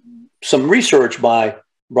some research by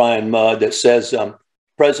Brian Mudd that says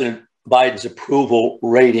President Biden's approval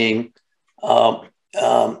rating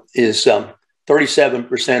is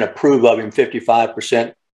 37% approve of him,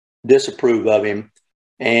 55% disapprove of him.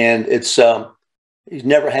 And it's he's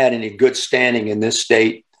never had any good standing in this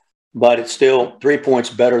state, but it's still 3 points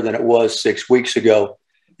better than it was 6 weeks ago.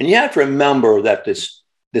 And you have to remember that this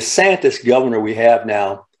DeSantis governor we have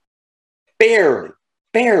now barely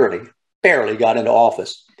got into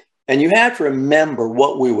office. And you have to remember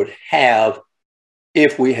what we would have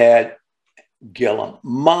if we had Gillum.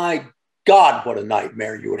 My God, what a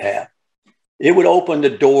nightmare you would have. It would open the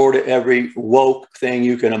door to every woke thing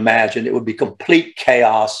you can imagine. It would be complete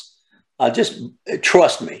chaos. Just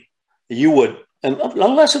trust me, you would,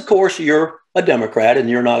 unless, of course, you're a Democrat and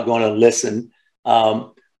you're not going to listen.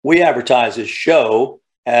 We advertise this show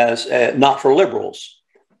as not for liberals.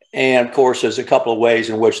 And, of course, there's a couple of ways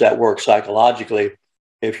in which that works psychologically.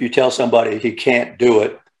 If you tell somebody he can't do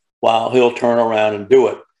it, well, he'll turn around and do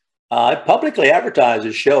it. I publicly advertise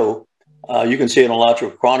this show. You can see it on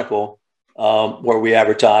Alachua Chronicle, where we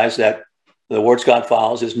advertise that the Ward Scott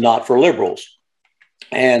Files is not for liberals.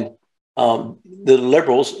 And the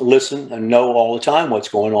liberals listen and know all the time what's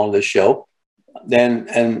going on in this show.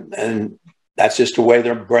 And that's just the way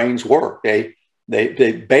their brains work. They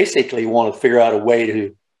basically want to figure out a way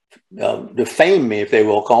to defame me, if they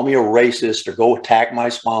will, call me a racist or go attack my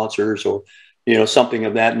sponsors or, something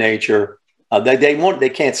of that nature. They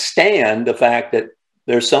can't stand the fact that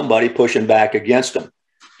there's somebody pushing back against them.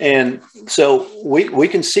 And so we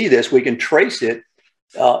can see this. We can trace it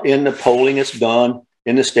in the polling that's done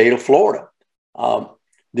in the state of Florida.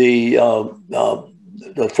 The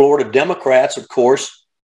Florida Democrats, of course,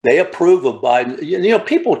 they approve of Biden. You know,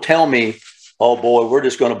 people tell me, "Oh boy, we're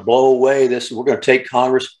just going to blow away this. We're going to take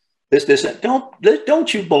Congress." This.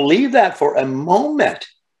 Don't you believe that for a moment?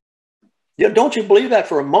 Don't you believe that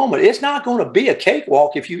for a moment? It's not going to be a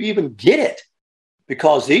cakewalk if you even get it,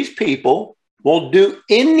 because these people will do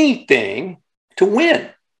anything to win.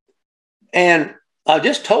 And I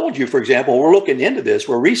just told you, for example, we're looking into this.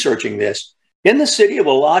 We're researching this in the city of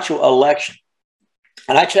Alachua election.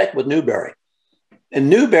 And I checked with Newberry. In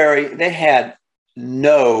Newberry, they had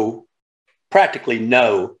practically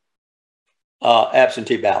no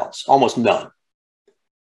absentee ballots, almost none.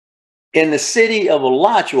 In the city of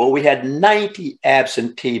Alachua, we had 90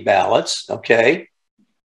 absentee ballots, okay?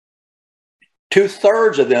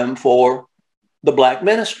 2/3 of them for the black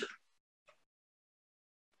minister.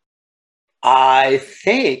 I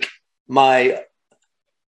think my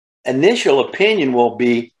initial opinion will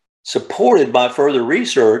be supported by further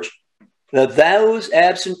research that those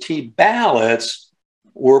absentee ballots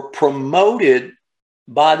were promoted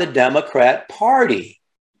by the Democrat Party.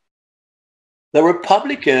 The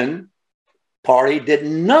Republican Party did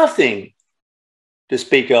nothing to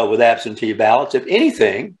speak of with absentee ballots, if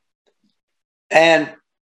anything. And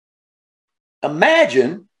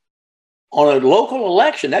imagine on a local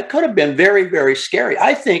election, that could have been very, very scary.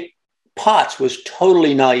 I think Potts was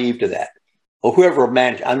totally naive to that, or whoever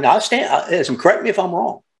managed. I mean, listen, correct me if I'm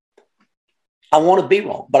wrong. I want to be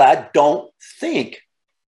wrong, but I don't think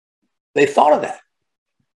they thought of that.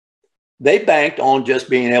 They banked on just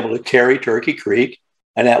being able to carry Turkey Creek,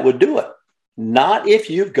 and that would do it. Not if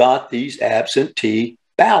you've got these absentee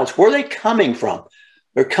ballots. Where are they coming from?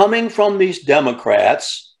 They're coming from these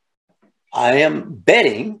Democrats, I am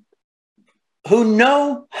betting, who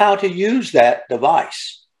know how to use that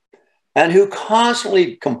device and who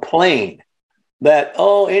constantly complain that,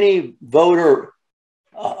 oh, any voter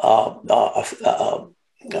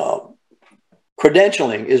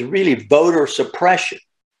credentialing is really voter suppression.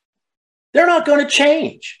 They're not going to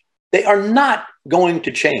change. They are not going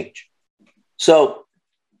to change. So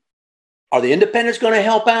are the independents going to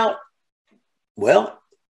help out? Well,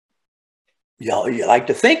 you like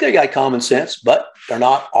to think they got common sense, but they're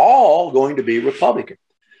not all going to be Republican.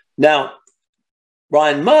 Now,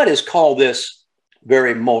 Brian Mudd has called this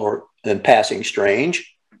very more than passing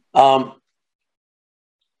strange.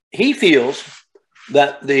 He feels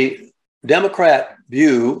that the Democrat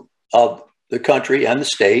view of the country and the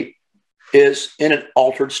state is in an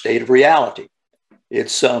altered state of reality.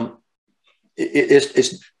 It's some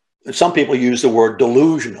people use the word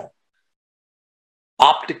delusional,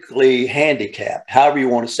 optically handicapped, however you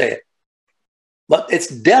want to say it. But it's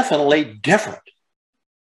definitely different.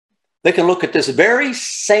 They can look at this very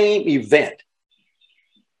same event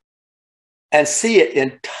and see it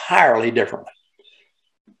entirely differently.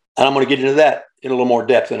 And I'm going to get into that in a little more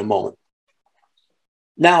depth in a moment.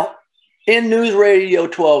 Now, in News Radio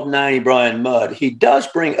 1290, Brian Mudd, he does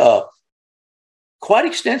bring up quite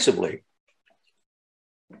extensively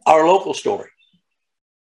our local story.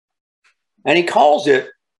 And he calls it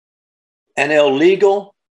an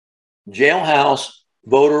illegal jailhouse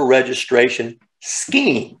voter registration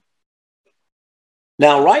scheme.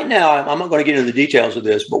 Now, right now, I'm not going to get into the details of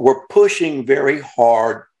this, but we're pushing very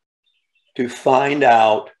hard to find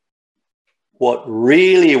out what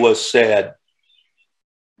really was said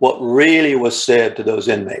to those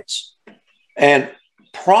inmates. And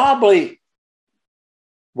probably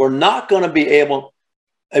we're not going to be able,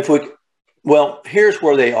 here's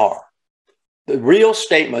where they are. The real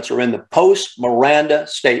statements are in the post-Miranda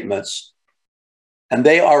statements, and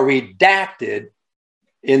they are redacted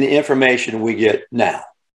in the information we get now.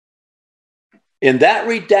 In that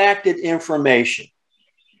redacted information,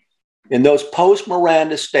 in those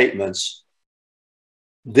post-Miranda statements,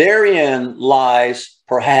 therein lies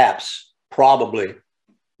probably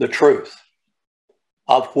the truth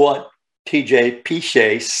of what TJ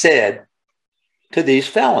Piche said to these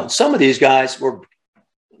felons. Some of these guys were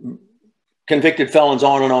convicted felons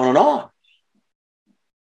on and on and on.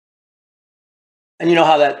 And you know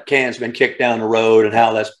how that can's been kicked down the road and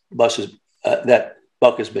how that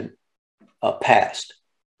buck has been passed.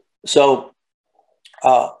 So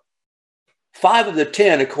 5 of the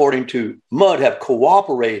 10, according to Mudd, have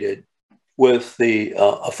cooperated with the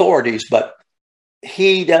authorities, but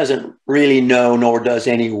he doesn't really know, nor does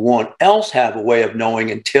anyone else have a way of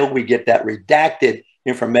knowing until we get that redacted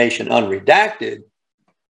information unredacted,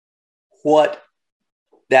 what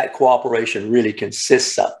that cooperation really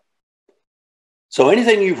consists of. So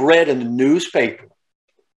anything you've read in the newspaper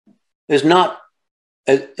is not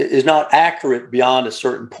accurate beyond a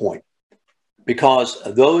certain point, because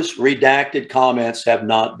those redacted comments have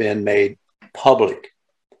not been made public.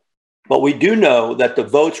 But we do know that the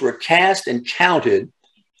votes were cast and counted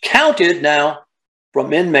now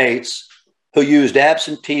from inmates who used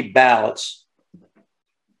absentee ballots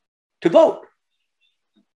to vote.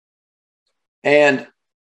 And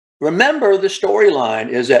remember, the storyline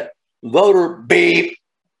is that voter beep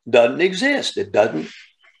doesn't exist. It doesn't,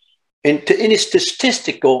 to any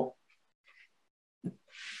statistical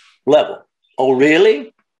level. Oh,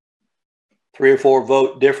 really? 3 or 4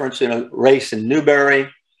 vote difference in a race in Newberry.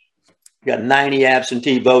 You got 90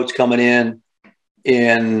 absentee votes coming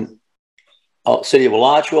in city of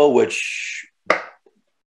Alachua, which,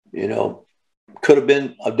 you know, could have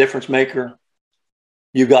been a difference maker.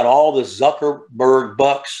 You got all the Zuckerberg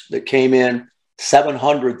bucks that came in,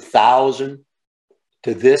 $700,000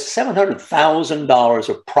 to this, $700,000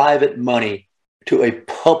 of private money to a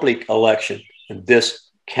public election in this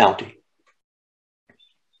county.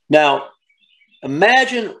 Now,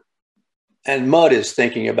 imagine, and Mudd is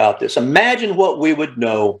thinking about this, imagine what we would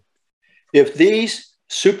know if these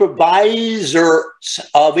supervisors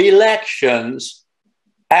of elections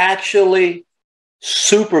actually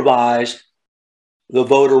supervised the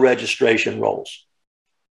voter registration rolls.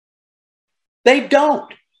 They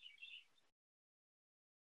don't.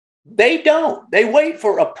 They don't. They wait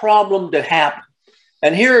for a problem to happen.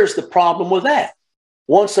 And here's the problem with that.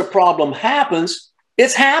 Once the problem happens,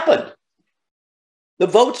 it's happened. The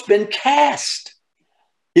vote's been cast.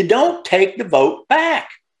 You don't take the vote back.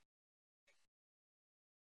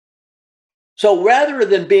 So rather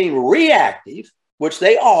than being reactive, which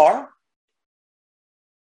they are,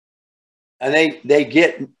 and they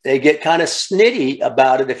get kind of snitty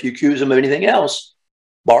about it if you accuse them of anything else.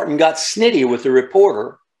 Barton got snitty with the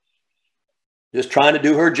reporter, just trying to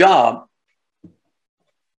do her job.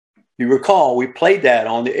 You recall, we played that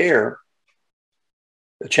on the air.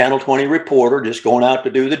 The Channel 20 reporter just going out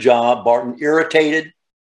to do the job. Barton irritated,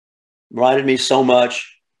 reminded me so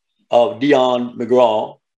much of Dion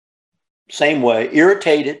McGraw. Same way,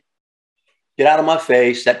 irritated, get out of my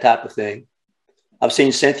face, that type of thing. I've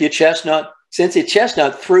seen Cynthia Chestnut. Cynthia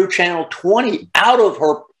Chestnut threw Channel 20 out of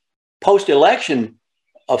her post-election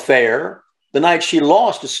affair the night she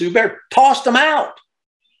lost to Sue Bear. Tossed them out.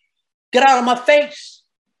 Get out of my face.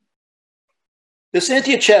 The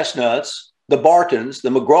Cynthia Chestnuts, the Bartons, the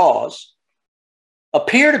McGraws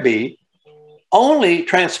appear to be only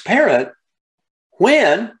transparent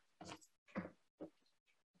when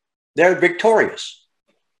they're victorious.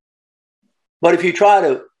 But if you try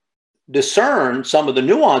to discern some of the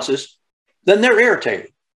nuances, then they're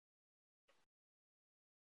irritated.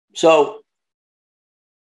 So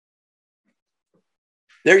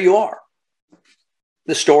there you are.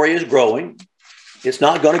 The story is growing. It's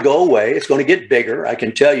not going to go away. It's going to get bigger. I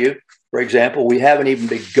can tell you, for example, we haven't even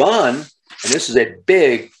begun, and this is a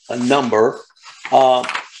big number,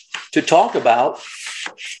 to talk about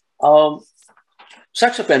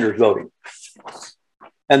sex offenders voting.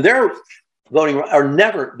 And their voting are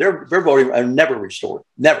never, their voting are never restored.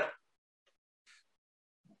 Never.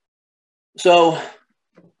 So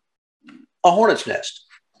a hornet's nest.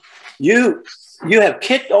 You have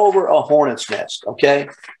kicked over a hornet's nest, okay?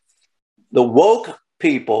 The woke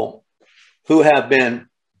people who have been,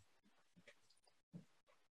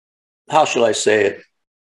 how shall I say it,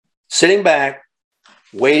 sitting back,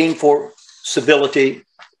 waiting for civility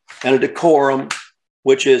and a decorum,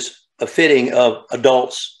 which is a fitting of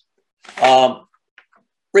adults,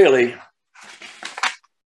 really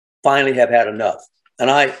finally have had enough. And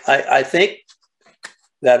I think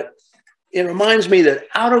that it reminds me that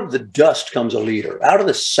out of the dust comes a leader. Out of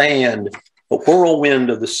the sand, the whirlwind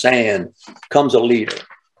of the sand, comes a leader.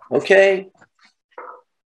 Okay?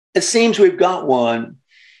 It seems we've got one,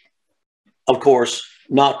 of course,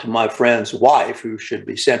 not to my friend's wife, who should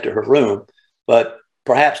be sent to her room, but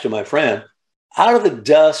perhaps to my friend. Out of the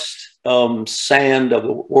dust, sand of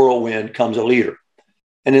the whirlwind comes a leader.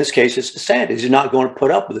 And in this case, it's DeSantis. He's not going to put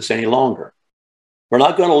up with this any longer. We're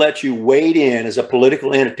not going to let you wade in as a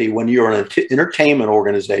political entity when you're an entertainment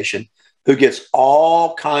organization who gets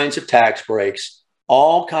all kinds of tax breaks,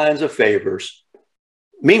 all kinds of favors.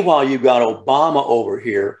 Meanwhile, you've got Obama over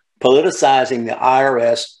here politicizing the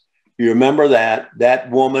IRS. You remember that? That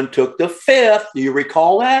woman took the fifth. Do you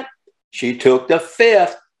recall that? She took the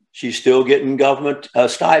fifth. She's still getting government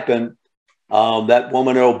stipend. That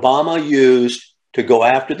woman Obama used to go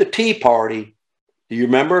after the Tea Party. Do you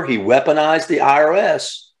remember? He weaponized the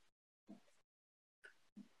IRS.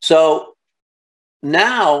 So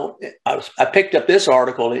now I picked up this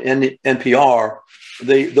article in the NPR.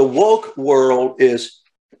 The woke world is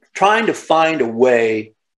trying to find a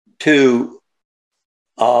way to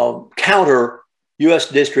counter U.S.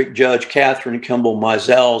 District Judge Catherine Kimball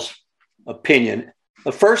Mizell's opinion.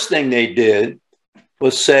 The first thing they did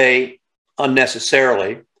was say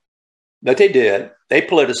unnecessarily that they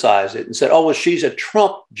politicized it and said, oh, well, she's a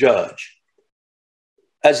Trump judge.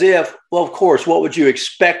 As if, well, of course, what would you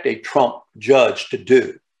expect a Trump judge to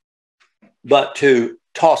do but to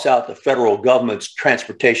toss out the federal government's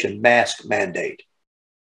transportation mask mandate?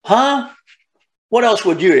 Huh? What else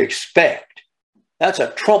would you expect? That's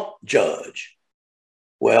a Trump judge.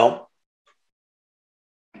 Well,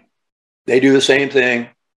 they do the same thing.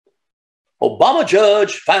 Obama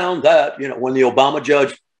judge found that, when the Obama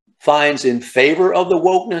judge finds in favor of the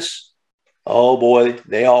wokeness, oh boy,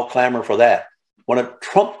 they all clamor for that. When a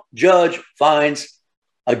Trump judge finds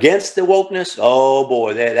against the wokeness, oh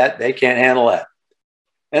boy, they can't handle that.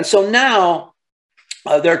 And so now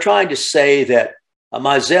they're trying to say that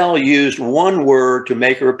Mizell used one word to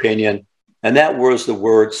make her opinion, and that was the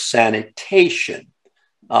word sanitation.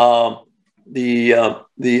 The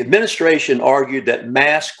administration argued that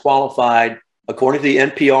masks qualified, according to the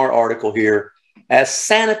NPR article here, as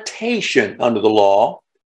sanitation under the law,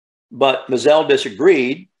 but Mizell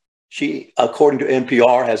disagreed. She, according to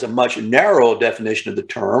NPR, has a much narrower definition of the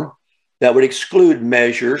term that would exclude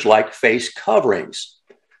measures like face coverings.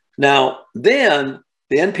 Now, then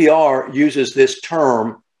the NPR uses this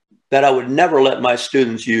term that I would never let my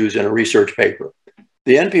students use in a research paper.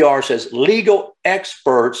 The NPR says legal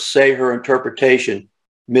experts say her interpretation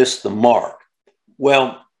missed the mark.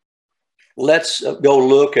 Well, let's go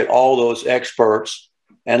look at all those experts,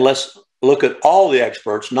 and let's look at all the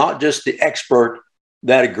experts, not just the expert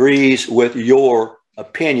that agrees with your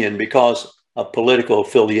opinion because of political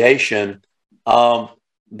affiliation.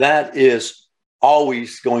 That is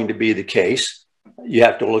always going to be the case. You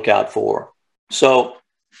have to look out for. So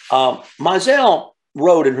Mizell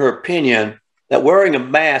wrote in her opinion that wearing a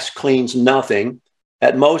mask cleans nothing.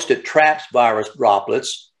 At most, it traps virus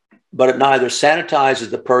droplets, but it neither sanitizes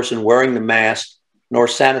the person wearing the mask nor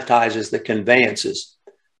sanitizes the conveyances.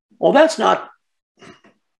 Well, that's not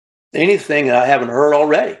anything that I haven't heard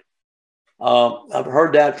already. I've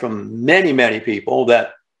heard that from many, many people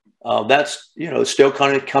that that's, still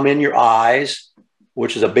kind of come in your eyes,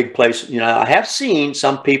 which is a big place. I have seen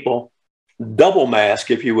some people double mask,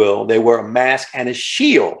 if you will. They wear a mask and a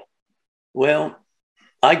shield. Well,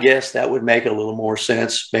 I guess that would make a little more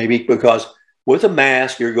sense, maybe because with a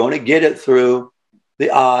mask, you're going to get it through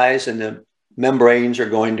the eyes, and the membranes are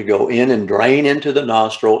going to go in and drain into the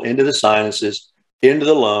nostril, into the sinuses, into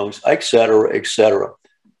the lungs, et cetera, et cetera.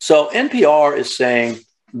 So NPR is saying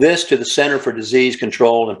this to the Center for Disease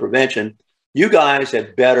Control and Prevention. You guys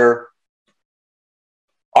had better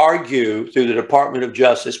argue through the Department of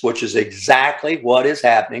Justice, which is exactly what is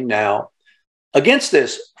happening now, against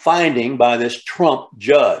this finding by this Trump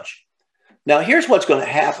judge. Now, here's what's going to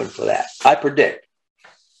happen for that. I predict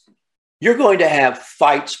you're going to have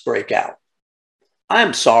fights break out.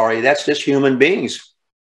 I'm sorry, that's just human beings.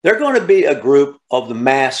 They're going to be a group of the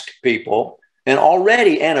masked people, and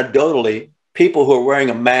already anecdotally, people who are wearing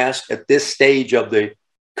a mask at this stage of the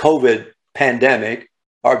COVID pandemic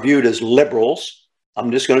are viewed as liberals.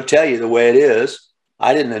 I'm just going to tell you the way it is.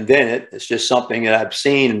 I didn't invent it. It's just something that I've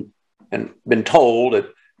seen and been told that,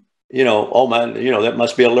 oh man, that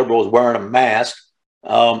must be a liberal is wearing a mask,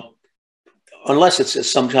 unless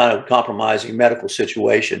it's some kind of compromising medical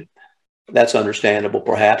situation. That's understandable,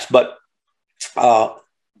 perhaps. But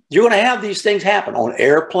you're going to have these things happen on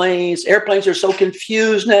airplanes. Airplanes are so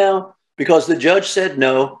confused now because the judge said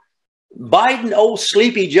no. Biden, old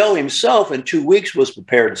Sleepy Joe himself, in 2 weeks was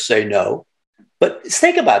prepared to say no. But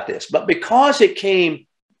think about this. But because it came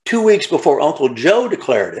 2 weeks before Uncle Joe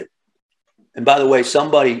declared it, and by the way,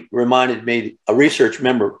 somebody reminded me, a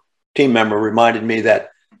team member reminded me that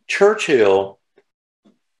Churchill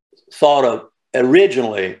thought of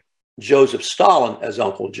originally Joseph Stalin as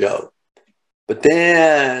Uncle Joe. But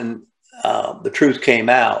then the truth came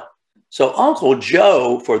out. So Uncle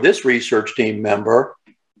Joe, for this research team member,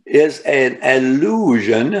 is an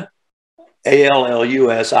allusion,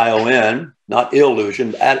 A-L-L-U-S-I-O-N, not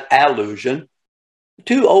illusion, allusion,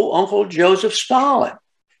 to old Uncle Joseph Stalin.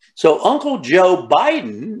 So Uncle Joe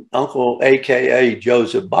Biden, Uncle AKA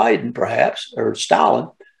Joseph Biden, perhaps, or Stalin,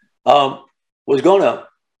 was going to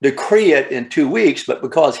decree it in 2 weeks, but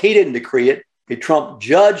because he didn't decree it, a Trump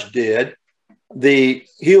judge did. The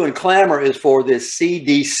hue and clamor is for the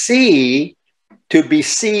CDC to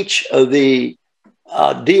beseech the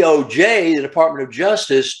DOJ, the Department of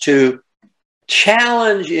Justice, to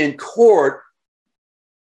challenge in court,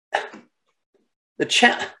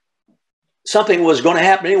 something was going to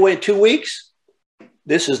happen anyway in 2 weeks.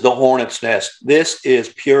 This is the hornet's nest. This is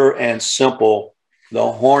pure and simple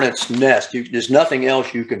the hornet's nest. There's nothing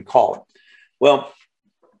else you can call it. Well,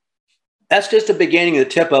 that's just the beginning, the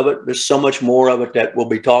tip of it. There's so much more of it that we'll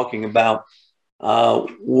be talking about.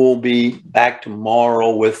 We'll be back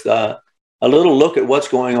tomorrow with a little look at what's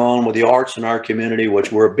going on with the arts in our community,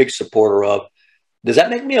 which we're a big supporter of. Does that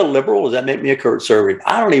make me a liberal? Does that make me a conservative?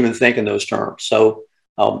 I don't even think in those terms. So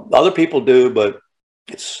other people do, but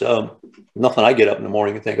it's nothing I get up in the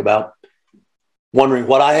morning and think about. Wondering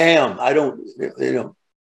what I am. I don't,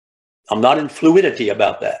 I'm not in fluidity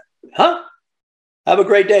about that. Huh? Have a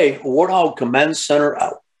great day. Warthog Command Center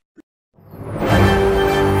out.